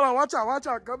 Hold on, watch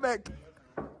out. Come back.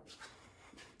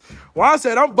 Juan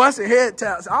said, I'm busting head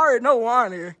taps. I already know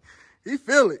Juan here. He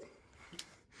feel it.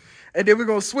 And then we're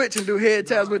going to switch and do head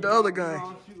taps with the other gun.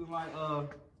 I'm shooting like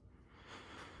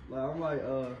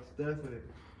Stephanie.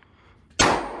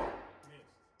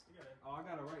 Oh, I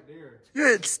got it right there. You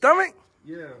hit stomach?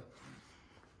 Yeah.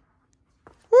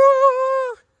 Woo!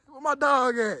 Where my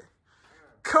dog at?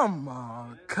 Come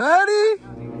on, Cuddy.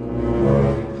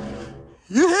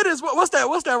 You hit his, what's that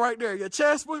right there? Your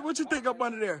chest? What you think up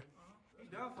under there?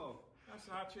 That's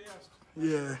our chest.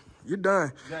 Yeah, you're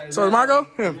done. So is my go?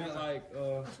 Him. Like,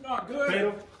 It's not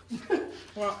good.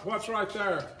 What's right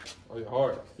there? oh, your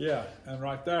heart. Yeah, and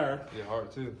right there. Your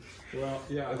heart, too. Well,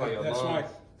 yeah, That's like your that's lungs.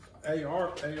 like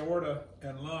aorta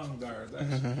and lung there.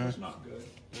 That's not good.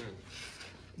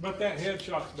 But that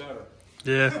headshot's better.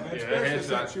 Yeah. Especially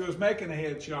since you was making a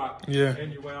headshot. Yeah.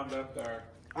 And you wound up there.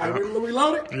 All right, we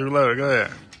reload it? You reload it. Go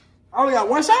ahead. I only got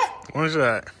one shot? One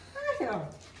shot. Damn.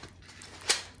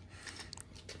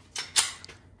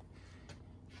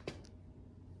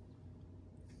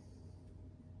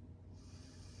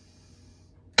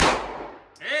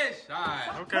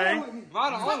 Headshot. Okay. Not the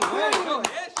only one.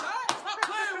 Headshot. Stop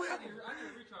playing with me. I need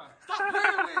to retry. Stop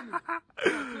playing with me.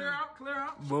 Clear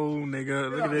out. Boom, nigga.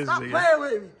 Look at this Stop nigga. playing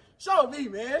with me. Show me,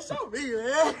 man.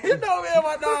 You know me and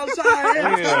my dog Sean here.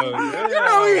 Yeah. You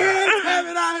know we head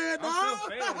tapping out here, dog.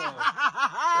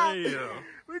 Damn.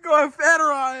 We going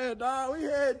federal out here, dog. We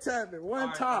head tapping.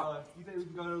 One top. You think we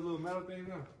can go to the little metal thing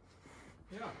now?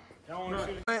 Yeah. Y'all want to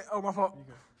shoot it? Hey, oh, my fault.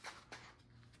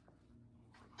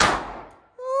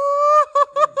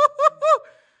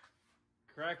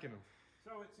 Cracking them.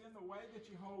 So it's in the way that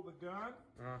you hold the gun.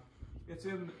 It's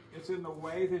in the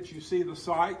way that you see the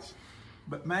sights,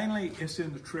 but mainly it's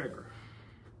in the trigger.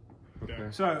 Okay.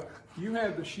 So you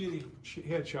have the shitty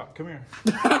headshot. Come here.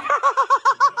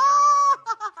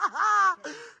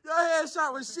 Your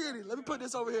headshot was shitty. Let me put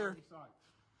this over here.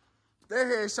 That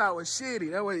headshot was shitty.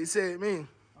 That's what he said to me.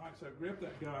 All right, so grip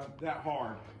that gun that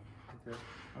hard.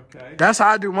 Okay. That's how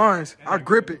I do mine. I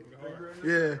grip it.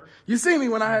 Yeah. You see me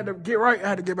when I had to get right, I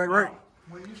had to get back right.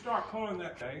 When you start pulling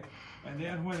that thing, and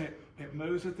then when it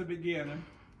moves at the beginning,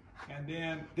 and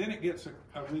then it gets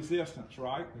a resistance,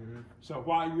 right? So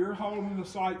while you're holding the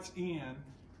sights in,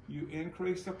 you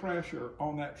increase the pressure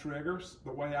on that trigger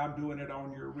the way I'm doing it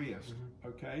on your wrist,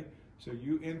 okay? So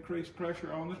you increase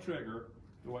pressure on the trigger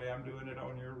the way I'm doing it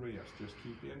on your wrist. Just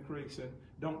keep increasing.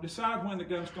 Don't decide when the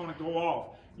gun's going to go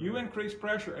off. You increase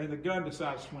pressure and the gun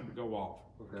decides when to go off,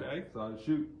 okay? So I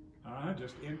shoot. All right,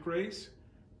 just increase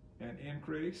and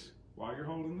increase while you're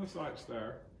holding the sights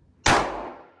there.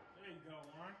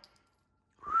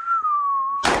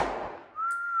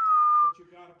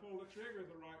 Pull the trigger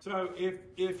the right. So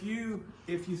if you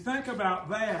think about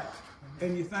that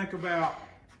and you think about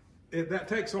it, that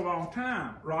takes a long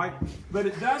time, right? But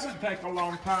it doesn't take a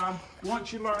long time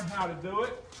once you learn how to do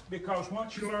it, because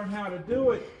once you learn how to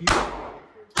do it, you.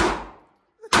 I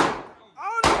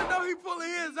don't even know he pulling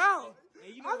his out.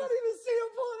 Hey, I don't even see him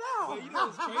pull it out. Well, you know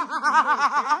what's crazy? You know what's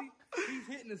crazy? He's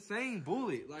hitting the same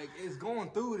bullet. Like, it's going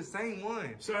through the same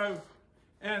one. So.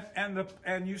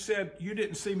 And you said you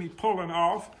didn't see me pulling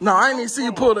off. No, I ain't even see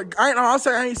you pull it.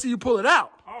 I ain't see you pull it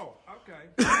out. Oh, okay.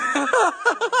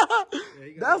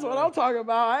 That's what I'm talking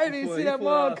about. I ain't even see that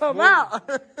mug come out.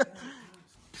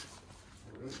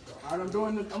 I'm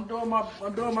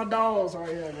doing my dolls right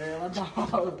here, man. My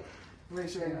dolls. Make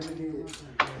sure I did.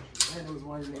 It was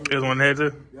one head too.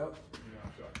 Yep. Yeah, I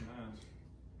shot 9s.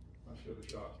 I should have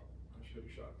shot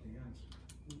 10s.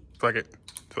 Fuck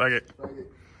it.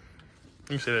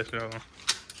 Let me see that shit.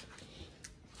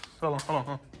 Hold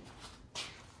on.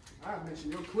 I'll make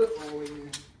sure your clip all the way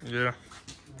in. Yeah.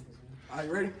 Are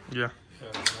you ready? Yeah.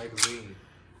 Magazine.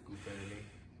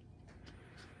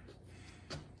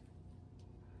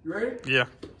 You ready? Yeah.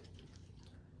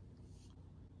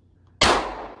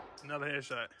 Another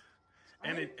headshot.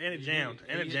 And it jammed.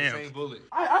 Same bullet.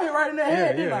 I hit right in the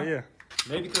head, didn't I? Yeah.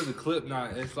 Maybe because the clip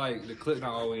not. It's like the clip not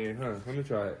all the way in, huh? Let me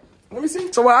try it. Let me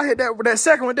see. So I hit that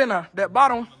second one, didn't I? That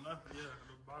bottom.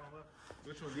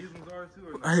 Which one? These ones are too?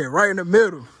 Or I hit right in the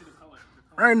middle.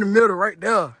 Right in the middle, right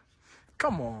there.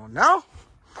 Come on now.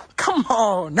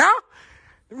 Them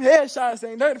headshots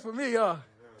ain't nothing for me, y'all.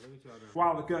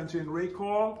 While the gun's in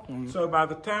recoil, so by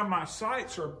the time my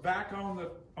sights are back on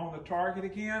the target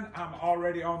again, I'm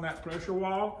already on that pressure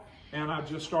wall, and I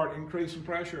just start increasing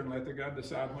pressure and let the gun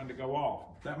decide when to go off.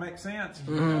 That makes sense?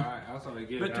 All right, that's what I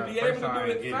get. But to be able to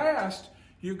do it fast,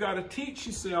 you've got to teach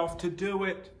yourself to do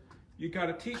it. You've got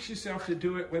to teach yourself to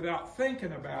do it without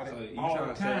thinking about it all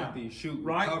the time.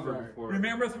 Right?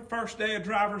 Remember the first day of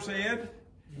driver's ed?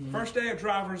 First day of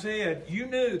driver's ed, you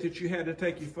knew that you had to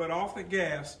take your foot off the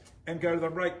gas and go to the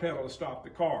brake pedal to stop the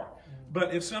car.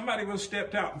 But if somebody was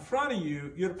stepped out in front of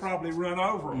you, you'd have probably run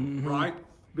over them, right?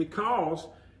 Because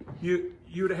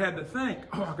you'd have had to think,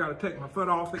 oh, I got to take my foot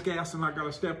off the gas and I got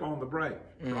to step on the brake,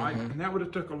 right? And that would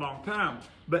have took a long time.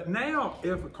 But now,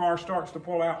 if a car starts to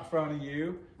pull out in front of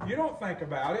you, you don't think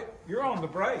about it. You're on the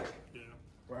brake,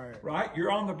 right?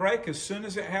 You're on the brake as soon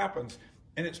as it happens.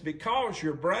 And it's because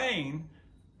your brain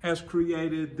has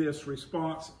created this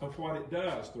response of what it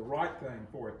does, the right thing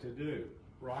for it to do,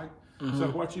 right? So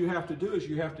what you have to do is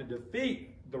you have to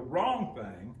defeat the wrong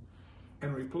thing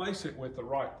and replace it with the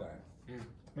right thing.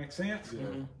 Make sense?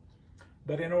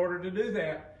 But in order to do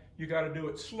that, you got to do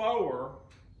it slower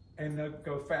and then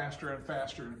go faster and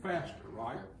faster and faster,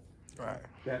 right? Right.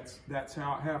 That's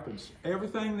how it happens.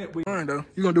 Everything that we Mine though.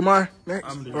 You gonna do mine next?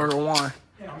 I'm or one?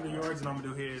 gonna do yours and I'm gonna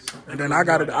do his. And then I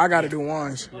gotta do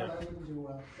ones. Yeah.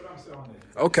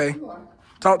 Okay.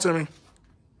 Talk to me.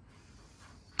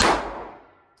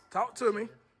 Talk to me.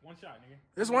 One shot, nigga.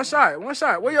 It's one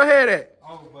shot. Where your head at?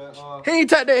 Oh, but He ain't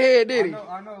tap that head, did he?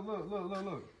 I know.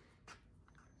 Look.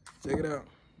 Check it out.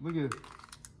 Look at it.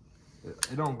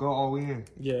 It don't go all the way in.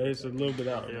 Yeah, it's a little bit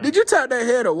out. Yeah. Did you tap that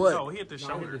head or what? No, he hit the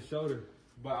shoulder. The shoulder.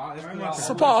 But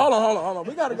So Paul, hold on.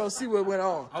 We gotta go see what went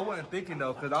on. I wasn't thinking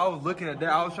though, cause I was looking at that.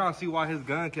 I was trying to see why his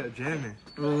gun kept jamming.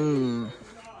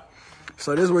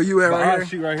 So this is where you at right I'll here?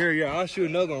 shoot right here. Yeah, I'll shoot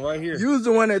another one right here. You was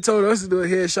the one that told us to do a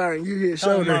headshot and you hit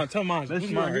shoulder. Tell mine. Let's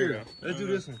shoot right here. Let's do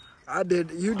this one. I did.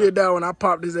 You did that when I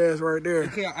popped his ass right there.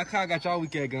 Okay, I kind of got y'all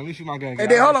weekend gun. Let me shoot my gun. And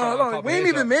then hold on. We ain't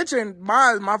even mentioned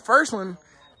my first one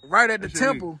right at the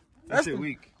temple. That shit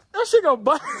weak. That shit gonna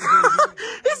bust.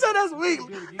 He said that's weak.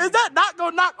 Is that not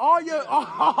gonna knock all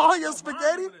your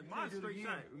spaghetti? Mine's straight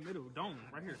shot. Middle dome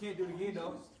right here. You can't do it again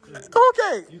though.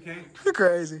 Okay. You can't. You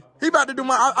crazy. He about to do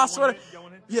my. I swear.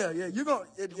 Yeah. You gonna?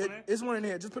 It's one in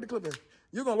here. Just put the clip in.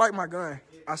 You gonna like my gun?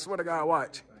 I swear to God.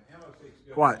 Watch.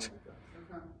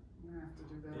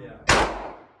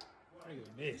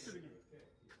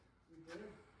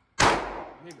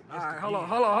 All right, hold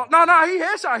on. No, he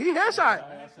headshot. He headshot.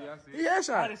 He I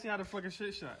headshot. didn't see how the fucking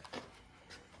shit shot.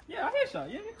 Yeah, I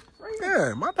headshot. Yeah, right here.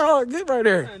 Yeah, my dog, get right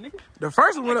there. Yeah, nigga. The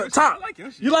first one went up top. I like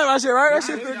your shit. You like my shit, right? That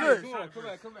shit feel good. Come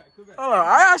back. Hold on,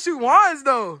 I gotta shoot Wands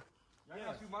though. I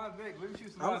gotta shoot mine back. Let me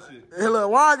shoot some more shit. Hey, look,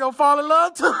 Wand gonna fall in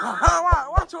love too.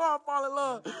 Watch Wand fall in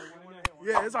love.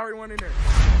 Yeah, it's already one in there.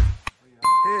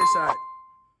 Headshot.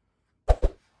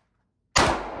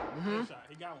 Headshot.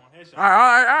 He got one. Headshot. All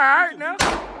right, now.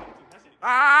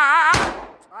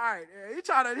 All right, yeah, he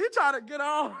try to get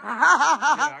on. Yeah,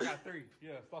 I got 3.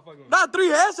 Yeah, stop fucking with me. Not 3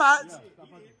 headshots.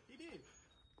 He did.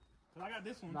 I got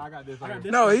this one. No, I got this right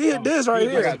here. No, he hit this right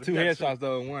I here. got 2 headshots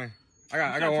though in one. I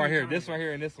got one right here. This right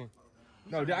here and this one.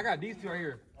 No, I got these 2 right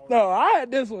here. No, I had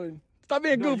this one. Stop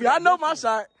being goofy. I know my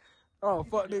shot. Oh,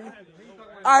 fuck, nigga.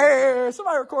 All right, here,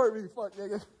 somebody record me. Fuck,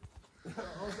 nigga.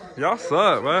 Y'all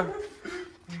suck, man.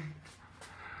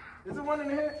 Is it one in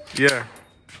the head? Yeah.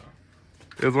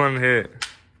 There's one in the head.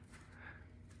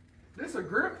 This a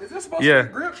grip? Is this supposed to be a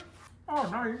grip? Oh,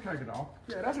 no, you take it off.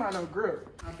 Yeah, that's not no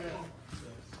grip.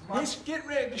 Let's get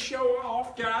ready to show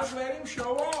off, guys. Let him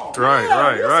show off. Right. You see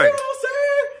what I'm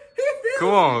saying? He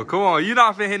feels Come on. You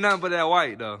not finna hit nothing but that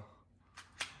white though.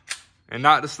 And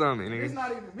not the stomach, nigga. It's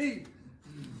not even me.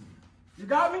 You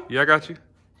got me? Yeah, I got you.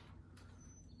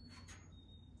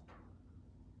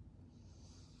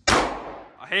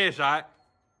 A headshot.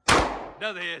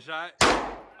 Another headshot.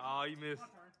 Oh, you missed.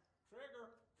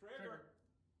 Trigger.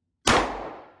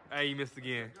 Hey, you missed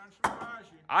again.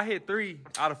 I hit 3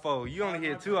 out of 4. You only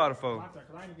hit 2 out of 4.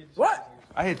 What?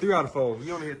 I hit 3 out of 4.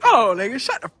 You only hit 2. Oh, nigga,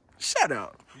 shut up.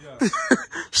 Yeah.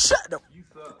 Shut up. You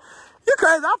suck. You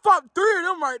crazy. I popped 3 of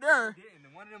them right there.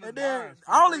 And then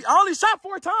I only shot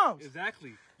 4 times.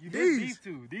 Exactly. You These. did these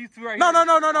 2. These 2 right No. here.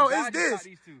 It's this.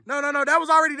 No. That was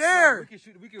already there.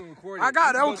 We can record it. I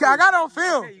got it. Okay, I got it on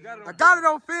film. I got it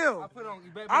on film. I put on.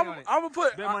 You bet I'm money on it. gonna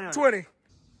put Bet money on it. 20.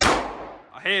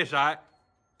 A headshot.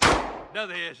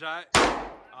 Another headshot.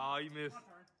 Oh, you missed.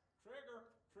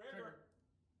 Trigger.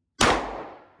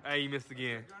 Hey, you missed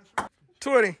again.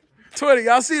 20.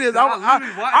 Y'all see this? I'm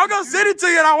gonna send it to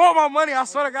you and I want my money. I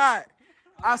swear to God.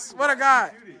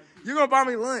 You gonna buy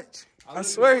me lunch. I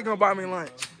swear he gonna buy me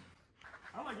lunch.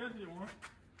 I like your shit, one.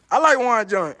 I like wine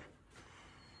joint.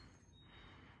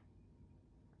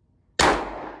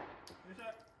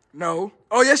 No.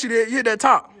 Oh, yes, you did. You hit that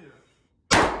top.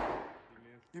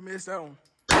 You missed that one.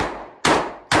 Woo!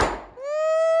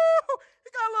 He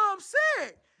got a little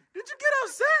upset. Did you get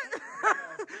upset?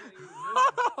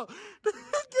 Oh, did you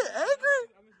get angry?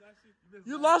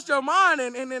 You lost your mind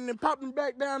and then popped me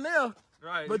back down there.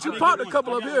 Right. But you popped a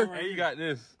couple up here. Hey, you got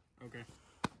this. Okay.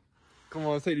 Come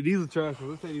on, let's take these are trash.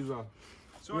 Let's take these off.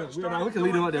 So it we started can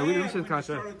leave them up there. We going should fast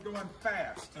contact. when it started going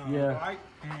fast. Yeah. Right?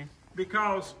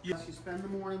 Because You spend the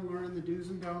morning learning the do's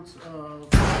and don'ts of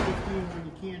 15 when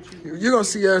you can't shoot. You're going to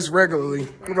see us regularly.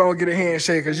 We're going to get a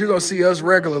handshake because you're going to see us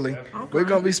regularly. We're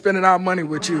going to be spending our money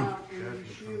with you. And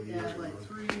you shoot at like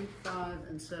 3, 5,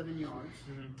 and 7 yards.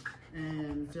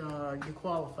 And you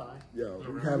qualify. Yo,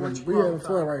 we having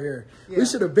fun right here. Yeah. We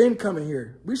should have been coming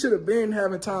here. We should have been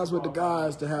having times with the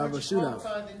guys to have a shootout.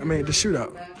 The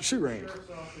shoot range.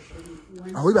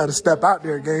 Oh, we about to step out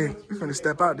there, gang. We finna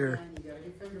step out there. You gotta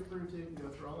get fingerprinted and go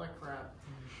through all that crap.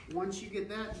 Once you get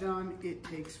that done, it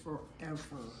takes forever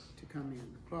to come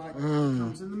in. But it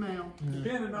comes in the mail.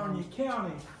 depending on your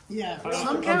county. Yeah,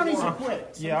 some counties are quick.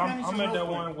 Some counties I'm are at that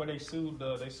real one quick. where they sued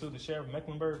the sheriff of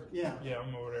Mecklenburg. Yeah. Yeah,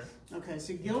 I'm over there. Okay,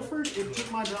 so Guilford, it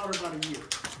took my daughter about a year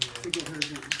to get her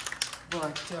done.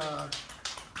 But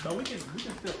So we can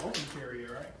still open carry it,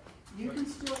 right? you can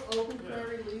still open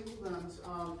carry legal guns.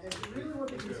 If you really want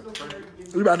to conceal carry,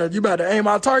 You about to aim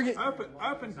our target?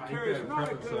 Open carry is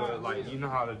not a good idea. Like, you know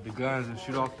how the guns and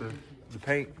shoot off the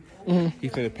paint? He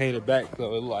finna paint it back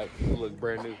so it look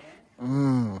brand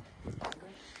new.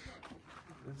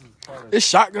 It's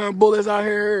shotgun bullets out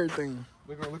here, everything.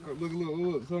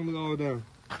 Look, something look all down.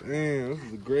 Damn, this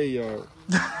is a graveyard.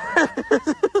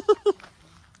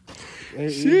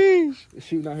 Sheesh.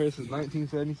 Shooting out here since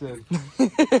 1977.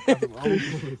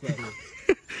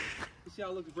 You see how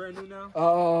it looks brand new now?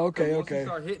 Oh, okay, Once you okay.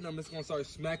 start hitting them, it's gonna start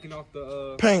smacking off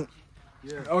the Paint.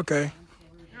 Yeah. Okay.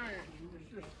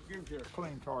 Just gives you a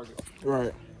clean target.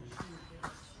 Right.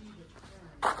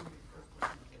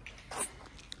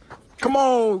 Come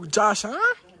on, Josh,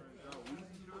 huh?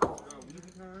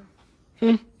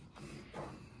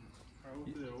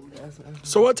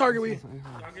 So what target we? Y'all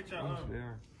get your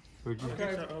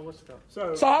what's it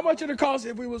called? So how much would it cost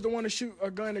if we was the one to shoot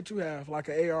a gun that you have, like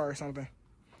an AR or something?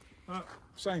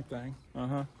 Same thing.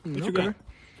 Okay.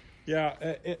 Yeah,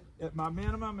 my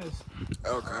minimum is.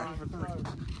 Okay.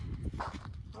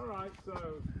 All right,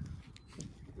 so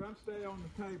gun stay on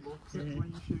the table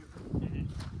when you shoot.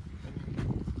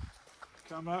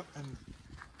 Come up and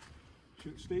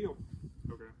shoot steel.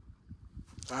 Okay.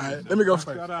 All right, let me go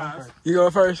first. Got eyes. You go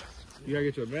first. You gotta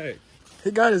get your mag.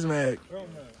 He got his mag. Oh,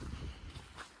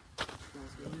 no.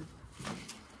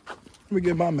 Let me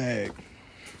get my mag.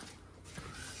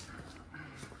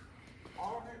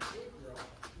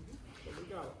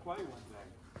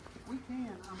 We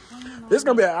can. I'm planning on. This is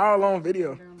gonna be an hour-long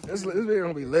video. This video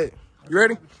gonna be lit. You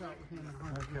ready? Okay,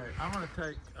 I'm gonna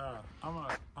take.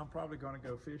 I'm probably gonna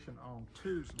go fishing on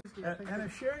Tuesday. And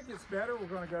if Sherry gets better, we're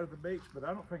gonna go to the beach. But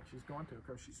I don't think she's going to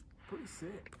because she's pretty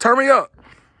sick. Turn me up.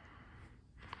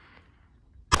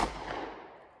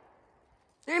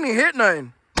 He ain't even hit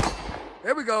nothing.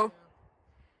 There we go.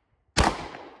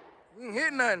 He ain't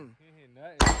hit nothing. He ain't hit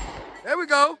nothing. There we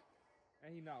go.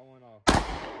 And he knocked one off.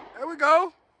 There we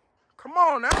go. Come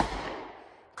on now.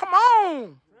 Come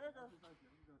on.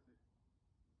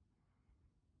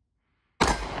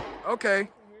 Okay.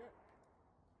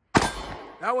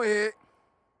 That one hit.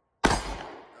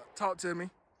 Talk to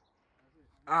me.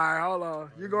 All right, hold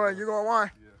on. You going one?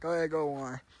 Yeah. Go ahead, go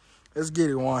one. Let's get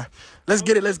it one. Let's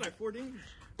get it. Let's get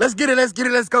it.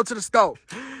 Let's go to the stove.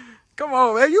 Come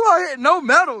on, man. You out here no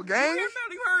metal, gang. You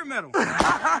heard metal.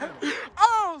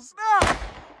 Oh, snap.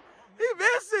 He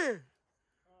missing.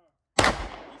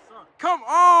 Come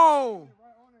on.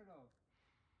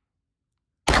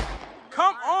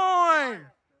 Come on.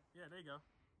 Yeah, there you go.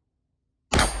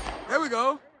 There we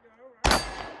go.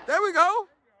 There we go.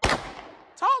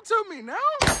 Talk to me now.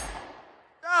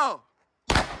 Yo.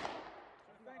 Think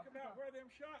about where them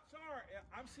shots are.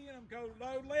 I'm seeing them go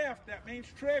low left. That means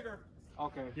trigger.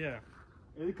 Okay. Yeah.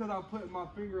 Is it because I'm putting my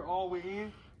finger all the way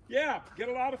in? Yeah, get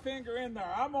a lot of finger in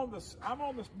there. I'm on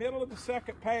the middle of the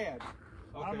second pad.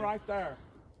 Okay. I'm right there.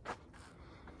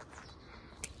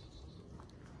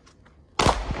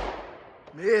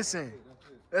 Missing.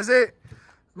 That's it.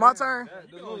 My turn.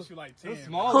 You can only shoot like 10. The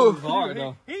small one is hard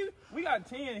though. We got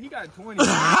 10. He got 20.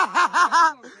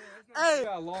 Hey, He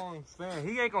got a long span.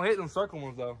 He ain't gonna hit them circle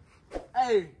ones though.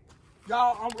 hey,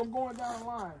 y'all, I'm going down the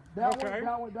line. Okay.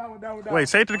 That one. Wait,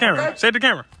 say it to the camera. Okay. Say it to the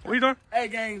camera. What are you doing? Hey,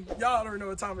 gang, y'all already know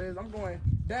what time it is. I'm going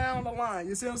down the line.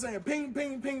 You see what I'm saying? Ping,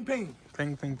 ping, ping, ping.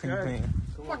 Ping, ping, ping, ping.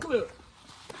 My clip.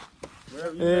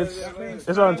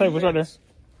 It's on the table. It's right there.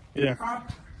 Yeah.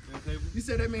 You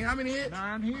said that mean how many hits?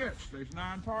 9 hits. There's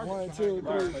 9 targets. 1, 2,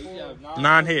 3, 4.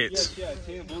 9 hits. Yeah,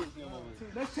 10 bullets in over.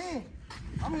 That's 10.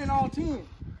 I'm hitting all 10.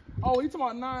 Oh, you talking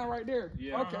about 9 right there?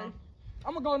 Yeah. Okay.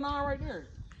 I'm gonna go 9 right there.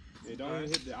 Yeah, don't even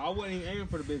hit that. I wasn't even aiming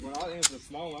for the big one. I was aiming for the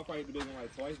small one. I probably hit the big one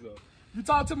like twice though. You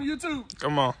talk to me, YouTube.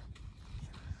 Come on.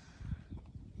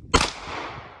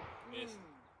 Miss.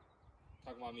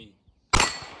 Talk about me.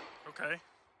 Okay.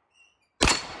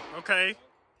 Okay.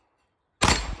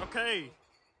 Okay.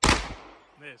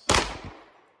 Miss.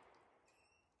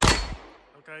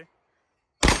 Okay.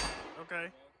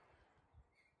 Okay.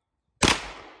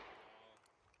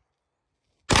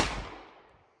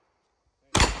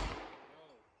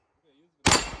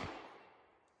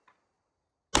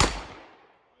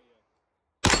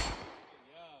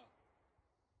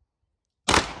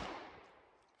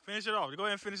 Finish it off. Go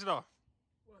ahead and finish it off.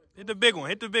 Hit the big one.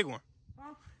 Hit the big one.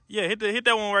 Yeah, hit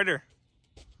that one right there.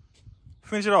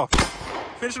 Finish it off.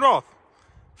 Finish it off.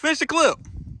 Finish the clip.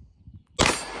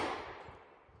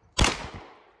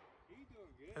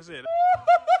 That's it.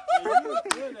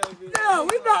 Yeah,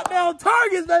 we knocked down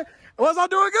targets, man. Was I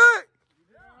doing good?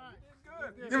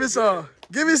 Give me some.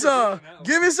 Give me some.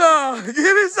 Give me some. Give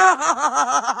me some.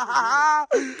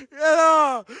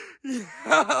 Yeah.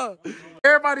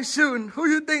 Everybody shooting. Who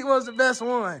you think was the best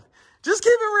one? Just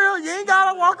keep it real. You ain't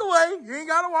gotta walk away. You ain't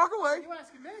gotta walk away. You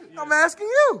asking me? I'm asking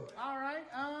you. All right.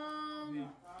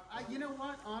 You know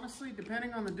what? Honestly,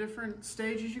 depending on the different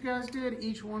stages you guys did,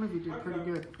 each one of you did pretty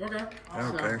good. Okay.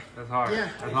 That's hard. Yeah.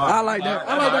 That's hard. I like that.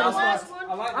 I like that response.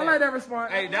 I like that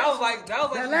response. Hey, that was like.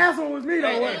 That last one was me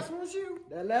though. that last one was you.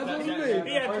 That last one was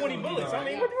me. He had 20 bullets. I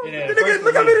mean, what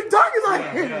Look at me, the target's like,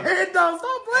 hey, dog,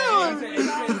 stop playing with me.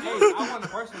 I won the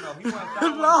first one though. He won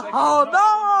No.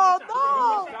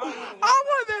 I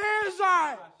want the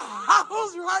headshot. I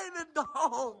was right in the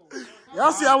dog.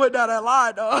 Y'all see I went down that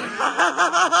line, dog.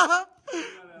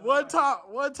 One top,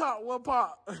 one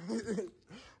pop.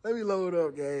 Let me load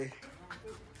up, gang.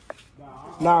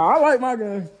 Nah, I like my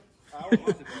gun.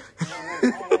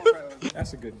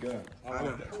 That's a good gun.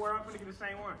 Where I'm gonna get the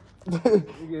same one.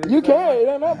 You can. It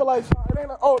ain't nothing but like,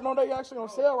 oh, no, they actually on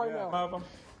sale right now.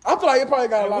 I feel like it probably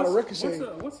got a lot of ricochet.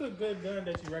 What's a good gun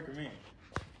that you recommend?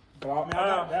 I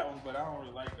got that one, but I don't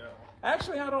really like that one.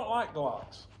 Actually, I don't like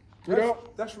Glocks. You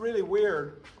don't? That's really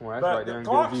weird. Well, that's But right the there in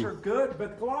Glocks good are good,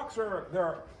 but Glocks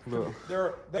are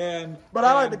But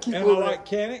I like to keep and I moving. like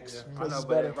Kennex. I know,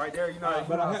 but right there, you know,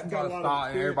 But I hadn't got a lot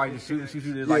of and everybody just shoot,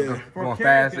 Yeah. like going For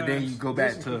fast, Kennex and then you guns, go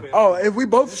back this to. is Oh, if we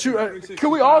both shoot,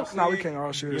 can we all? No, we 65 can't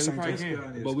all shoot at the Yeah, same we probably time. gun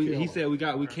can. is But he killer. said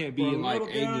we can't be For a in like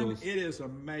little gun, angles, it is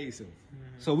amazing.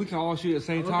 so we can all shoot at the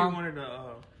same Look, time. you wanted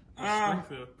the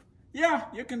Springfield. Yeah,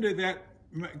 you can do that.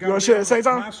 You wanna shoot at the same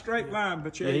time? Not straight line,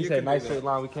 but yeah, Yeah, he you said can nice do straight that.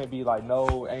 line. We can't be like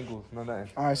no angles, no nothing.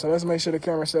 All right, so let's make sure the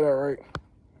camera set up right.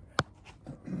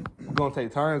 We're gonna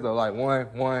take turns though, like one,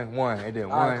 and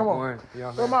then All right, come on. one. You know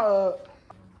what Where I'm my Oh,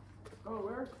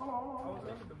 where? Hold on.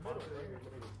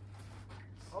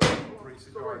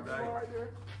 right there.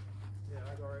 Yeah,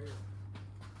 I go right here.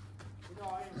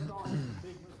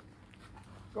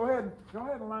 Go ahead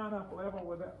and line up level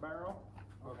with that barrel.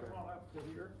 Okay. Come on up to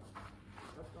here.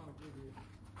 That's gonna give you.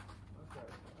 Okay,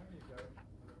 there you go.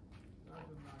 That's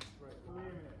a nice straight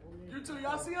line. You two,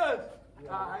 y'all see us?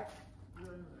 All right.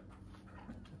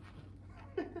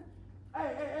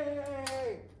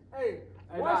 Hey.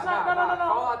 One shot. No.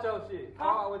 Call out your shit.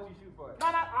 Call out what you shoot for. No.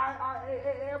 Hey,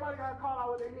 everybody got to call out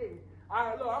what they hit. All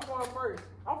right, look, I'm going first.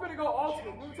 I'm finna go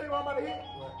ultimate. Let me tell you what I'm about to hit.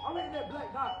 I'm hitting that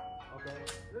black dot. Okay.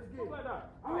 Let's get it.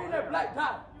 I'm hitting that black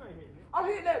dot. I'm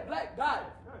hitting that black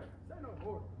dot. Say no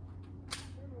more.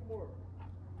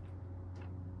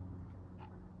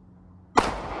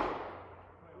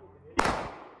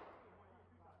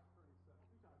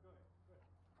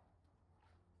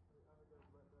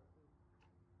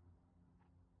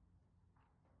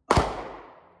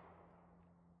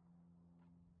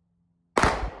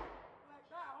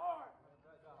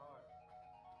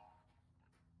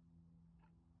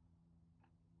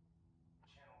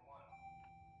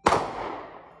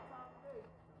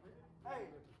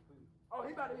 Oh,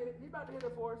 he about to hit it. He about to hit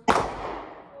it for us. He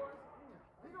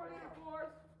gonna hit it for us.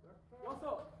 What's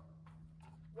up?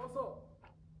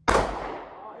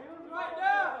 Oh, he was right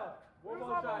there. One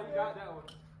more shot, you got that one.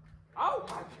 Oh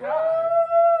my God.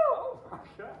 Oh my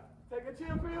God. Take a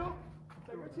chill pill.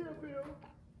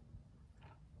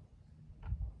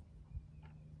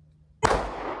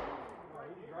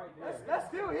 That's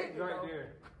still hitting. Right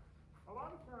there. A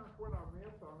lot of times when I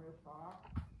miss high.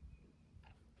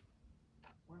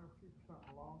 When I keep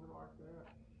something longer like that.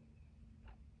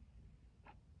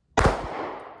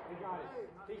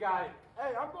 He got it.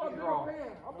 Hey, I'm going middle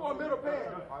pan. All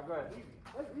right, go ahead.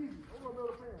 That's easy. I'm going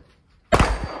middle pan.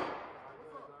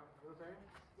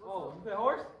 Oh, you said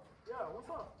horse? Yeah, what's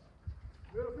up?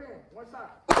 Middle pan. One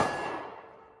shot. Talk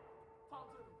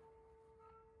to me.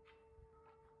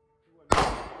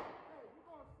 Hey, we're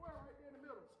going square right there in the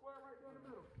middle.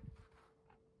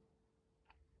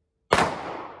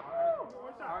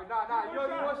 All right, nah, you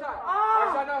only one shot.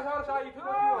 All right, shot, you pick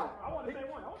what you want. I want the same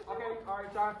one. Okay, all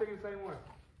right, try and pick the same one.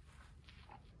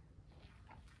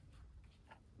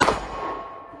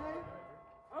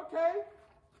 Okay.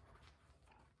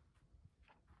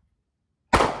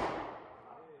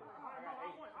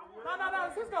 No,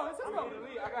 it's Cisco.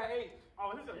 I got 8.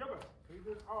 Oh, this is your go.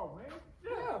 Oh, man.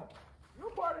 Yeah. You're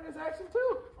part of this action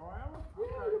too. Oh, am I?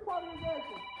 Yeah, you're part of this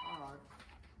action. All right.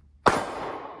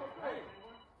 Hey,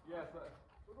 Yes,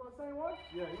 we're going the same one?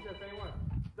 yeah, he said same one.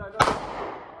 No.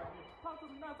 Talk to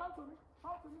me now. Talk to me.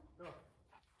 Talk to me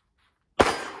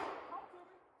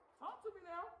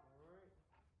now.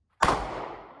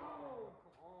 Oh.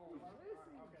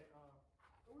 Okay.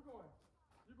 Where we going?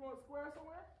 You going square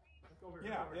somewhere? Let's go over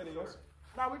here. Yeah, it is.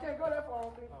 No, we can't go that far, I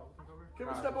don't think. Can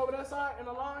we step over that side in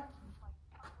the line?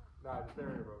 Nah, just stay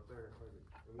here, bro. Stay here.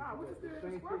 Nah, we can still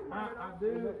in the square. I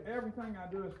do, everything I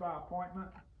do is by appointment.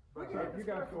 So you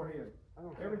guys go ahead.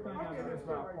 Everything I do is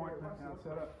by appointment, and I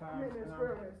set up time. And I'm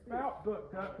about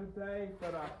booked up today,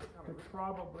 but I could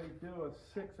probably do a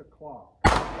 6 o'clock. I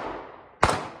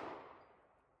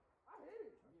hit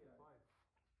it.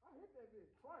 I hit that bitch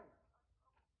twice.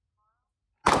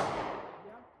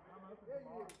 Yeah, I'm open. Yeah,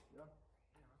 you hit it. Yeah.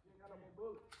 You ain't got no more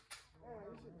bullets. Man,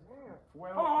 this shit's damn.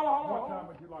 Well, Hold on. what time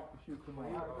would you like to shoot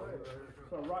tomorrow?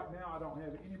 So right now, I don't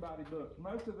have anybody booked.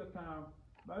 Most of the time,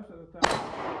 I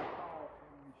call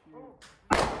and we shoot.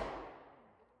 All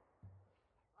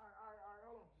right,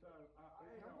 hold on. So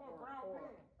I'm going brown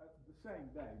pen. the same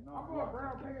day. Not I'm going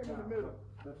brown pen in the middle.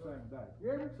 The same day. You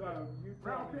hear me? So you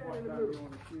Brown tell me pen what in the time middle. you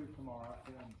want to shoot tomorrow,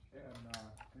 and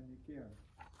you can.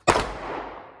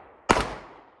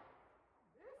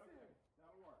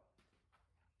 That'll work.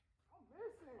 I'm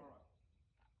missing. All right.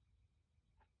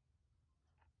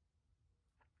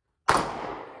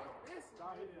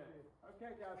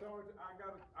 Okay, guys,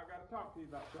 I got to talk to you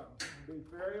about something. Be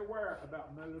very aware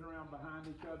about moving around behind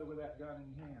each other with that gun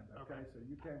in your hand. Okay. So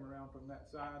you came around from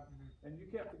that side, and you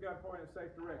kept the gun pointed in a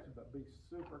safe direction, but be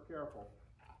super careful.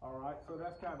 All right. So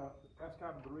that's kind of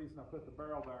the reason I put the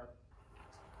barrel there.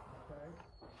 Okay.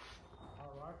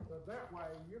 All right. So that way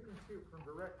you can shoot from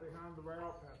directly behind the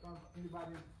barrel. Now, if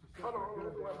anybody needs to set their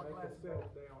gun down, they can set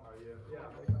it down. Oh yeah. Yeah.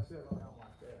 They can set it down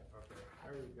like that. Okay.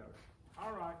 There you go.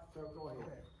 All right. So go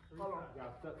ahead. Hold on.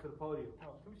 Got stuck to the podium.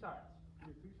 Oh, 2 shots.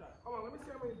 2 shots. Hold on, let me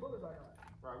see how many bullets I got.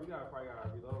 Right, we probably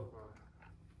gotta reload some.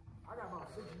 I got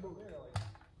about 6 bullets.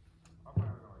 I'm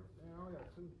probably gonna. Man, I only got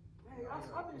 2. Dang,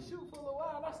 I've been shooting for a little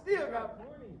while and I still got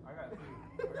 20. I got 2.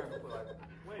 I got to put like.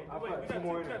 Wait, I put 2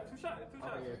 more in there. 2 shots. 2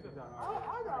 shots. Yeah, 2 shots.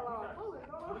 I got a lot of bullets,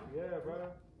 don't I? Yeah,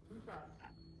 bro. 2 shots.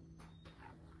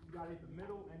 You gotta hit the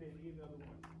middle and then either other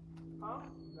one. Huh?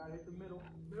 You gotta hit the middle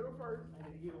First. and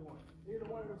then either one. Either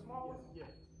one of the small ones?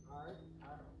 Yeah. Alright.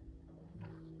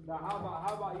 Now,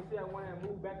 how about you see that one that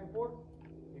moved back and forth?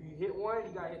 If you hit one,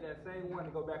 you gotta hit that same one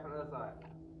to go back on the other side.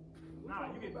 Nah,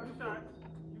 you get 2 shots.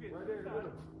 You get Right 2 there,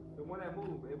 shots. the one that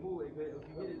moved, it moved. If you hit it,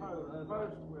 you go to the other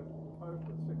side. Post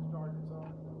with 6 targets on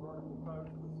it. The vertical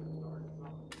post with 6 targets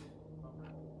on it.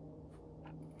 Okay.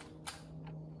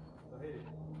 So hit it.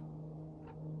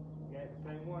 You got the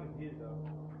same one and hit it though.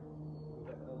 Go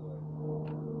back the other way.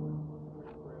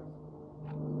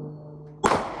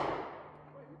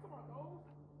 Wait, you talking about those?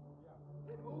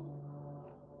 Yeah. It moved?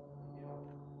 Yeah.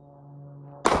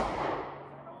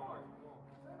 Say no more.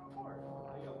 Say no more.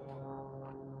 I got one more.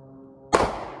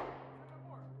 Say no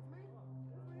more. It's me?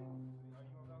 It's me? Are you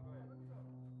gonna go? Go ahead.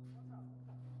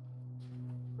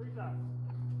 3 shots.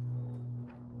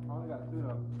 I only got 2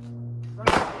 though.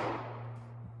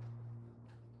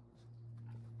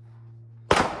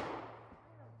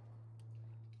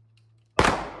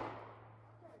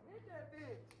 Hit that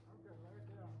bitch. Okay, right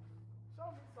there. Show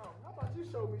me something. How about you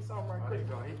show me something right quick? He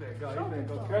finna go. Show He me finna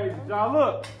go something, crazy. man. John,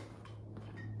 look.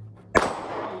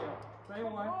 Same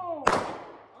one. Oh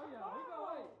yeah, he go.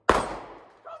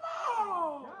 Come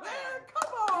on, man.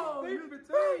 Come on. Leave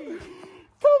between.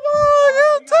 Come on, you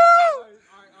too.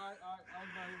 All right.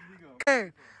 Hey,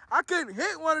 I couldn't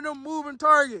hit one of them moving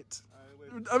targets.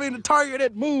 I mean, the target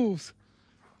that moves.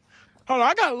 Hold on,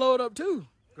 I gotta load up too.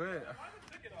 Go ahead.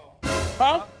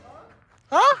 Huh?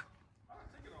 Huh?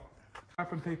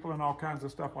 Trapping people and all kinds of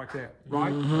stuff like that,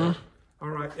 right? All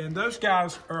right, and those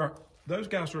guys are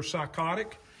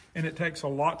psychotic, and it takes a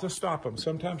lot to stop them.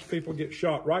 Sometimes people get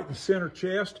shot right in the center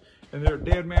chest, and they're a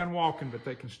dead man walking, but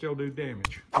they can still do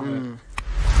damage.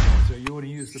 So you want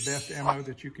to use the best ammo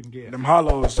that you can get. Them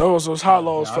hollows, those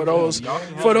hollows for those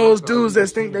dudes that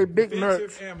think they big nerds.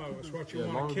 Defensive ammo is what you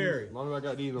want to carry. As long as I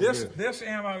got these over here. This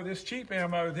ammo, this cheap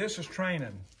ammo, this is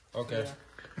training. Okay.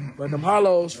 But them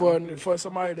hollows for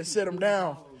somebody to sit him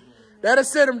down. That'll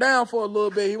sit him down for a little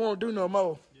bit. He won't do no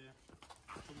more.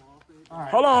 Right.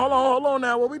 Hold on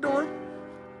now. What we doing?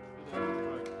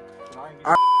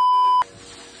 All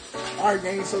right,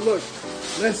 gang. So look,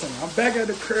 listen. I'm back at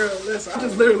the crib. Listen, I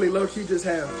just literally low-key just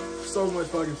have so much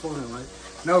fucking fun. Like,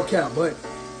 no cap. But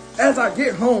as I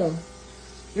get home,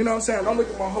 you know what I'm saying? Don't look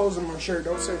at my holes in my shirt.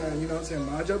 Don't say nothing. You know what I'm saying?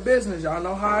 Mind your business. Y'all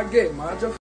know how I get. Mind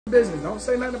your business. Don't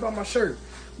say nothing about my shirt.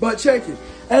 But check it.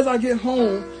 As I get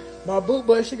home, my boot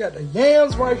buddy, she got the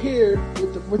yams right here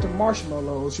with the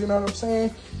marshmallows. You know what I'm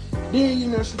saying? Then, you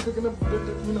know, she cooking up, you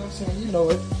know what I'm saying? You know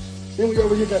it. Then we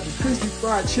over here got the crispy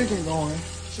fried chicken going.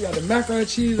 She got the macaroni and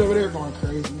cheese over there going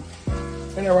crazy.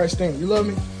 Ain't that right, Sting? You love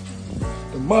me?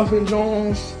 The muffin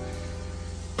jones.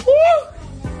 Woo!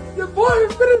 Your boy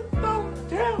is finna throw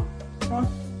down. Huh?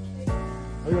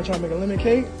 Are you gonna try to make a lemon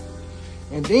cake?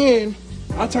 And then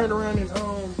I turned around and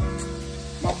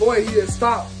my boy, he had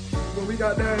stopped when we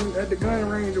got down at the gun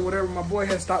range or whatever. My boy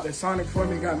had stopped at Sonic for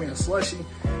me, got me a slushie.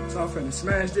 So I'm finna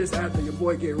smash this after your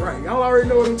boy get right. Y'all already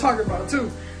know what I'm talking about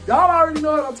too. Y'all already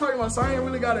know what I'm talking about, so I ain't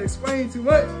really gotta explain too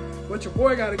much. But your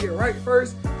boy gotta get right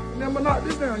first, and then I'm gonna knock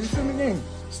this down. You feel me, gang?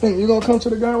 Stink, you gonna come to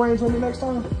the gun range with me next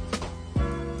time?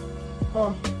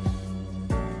 Huh?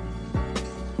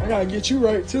 I gotta get you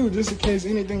right too, just in case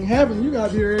anything happens. You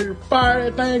gotta be ready to fire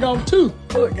that thing off too.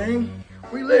 Look, gang.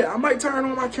 We lit. I might turn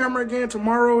on my camera again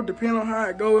tomorrow, depending on how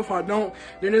it go. If I don't,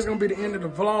 then it's gonna be the end of the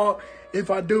vlog.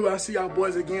 If I do, I'll see y'all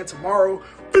boys again tomorrow.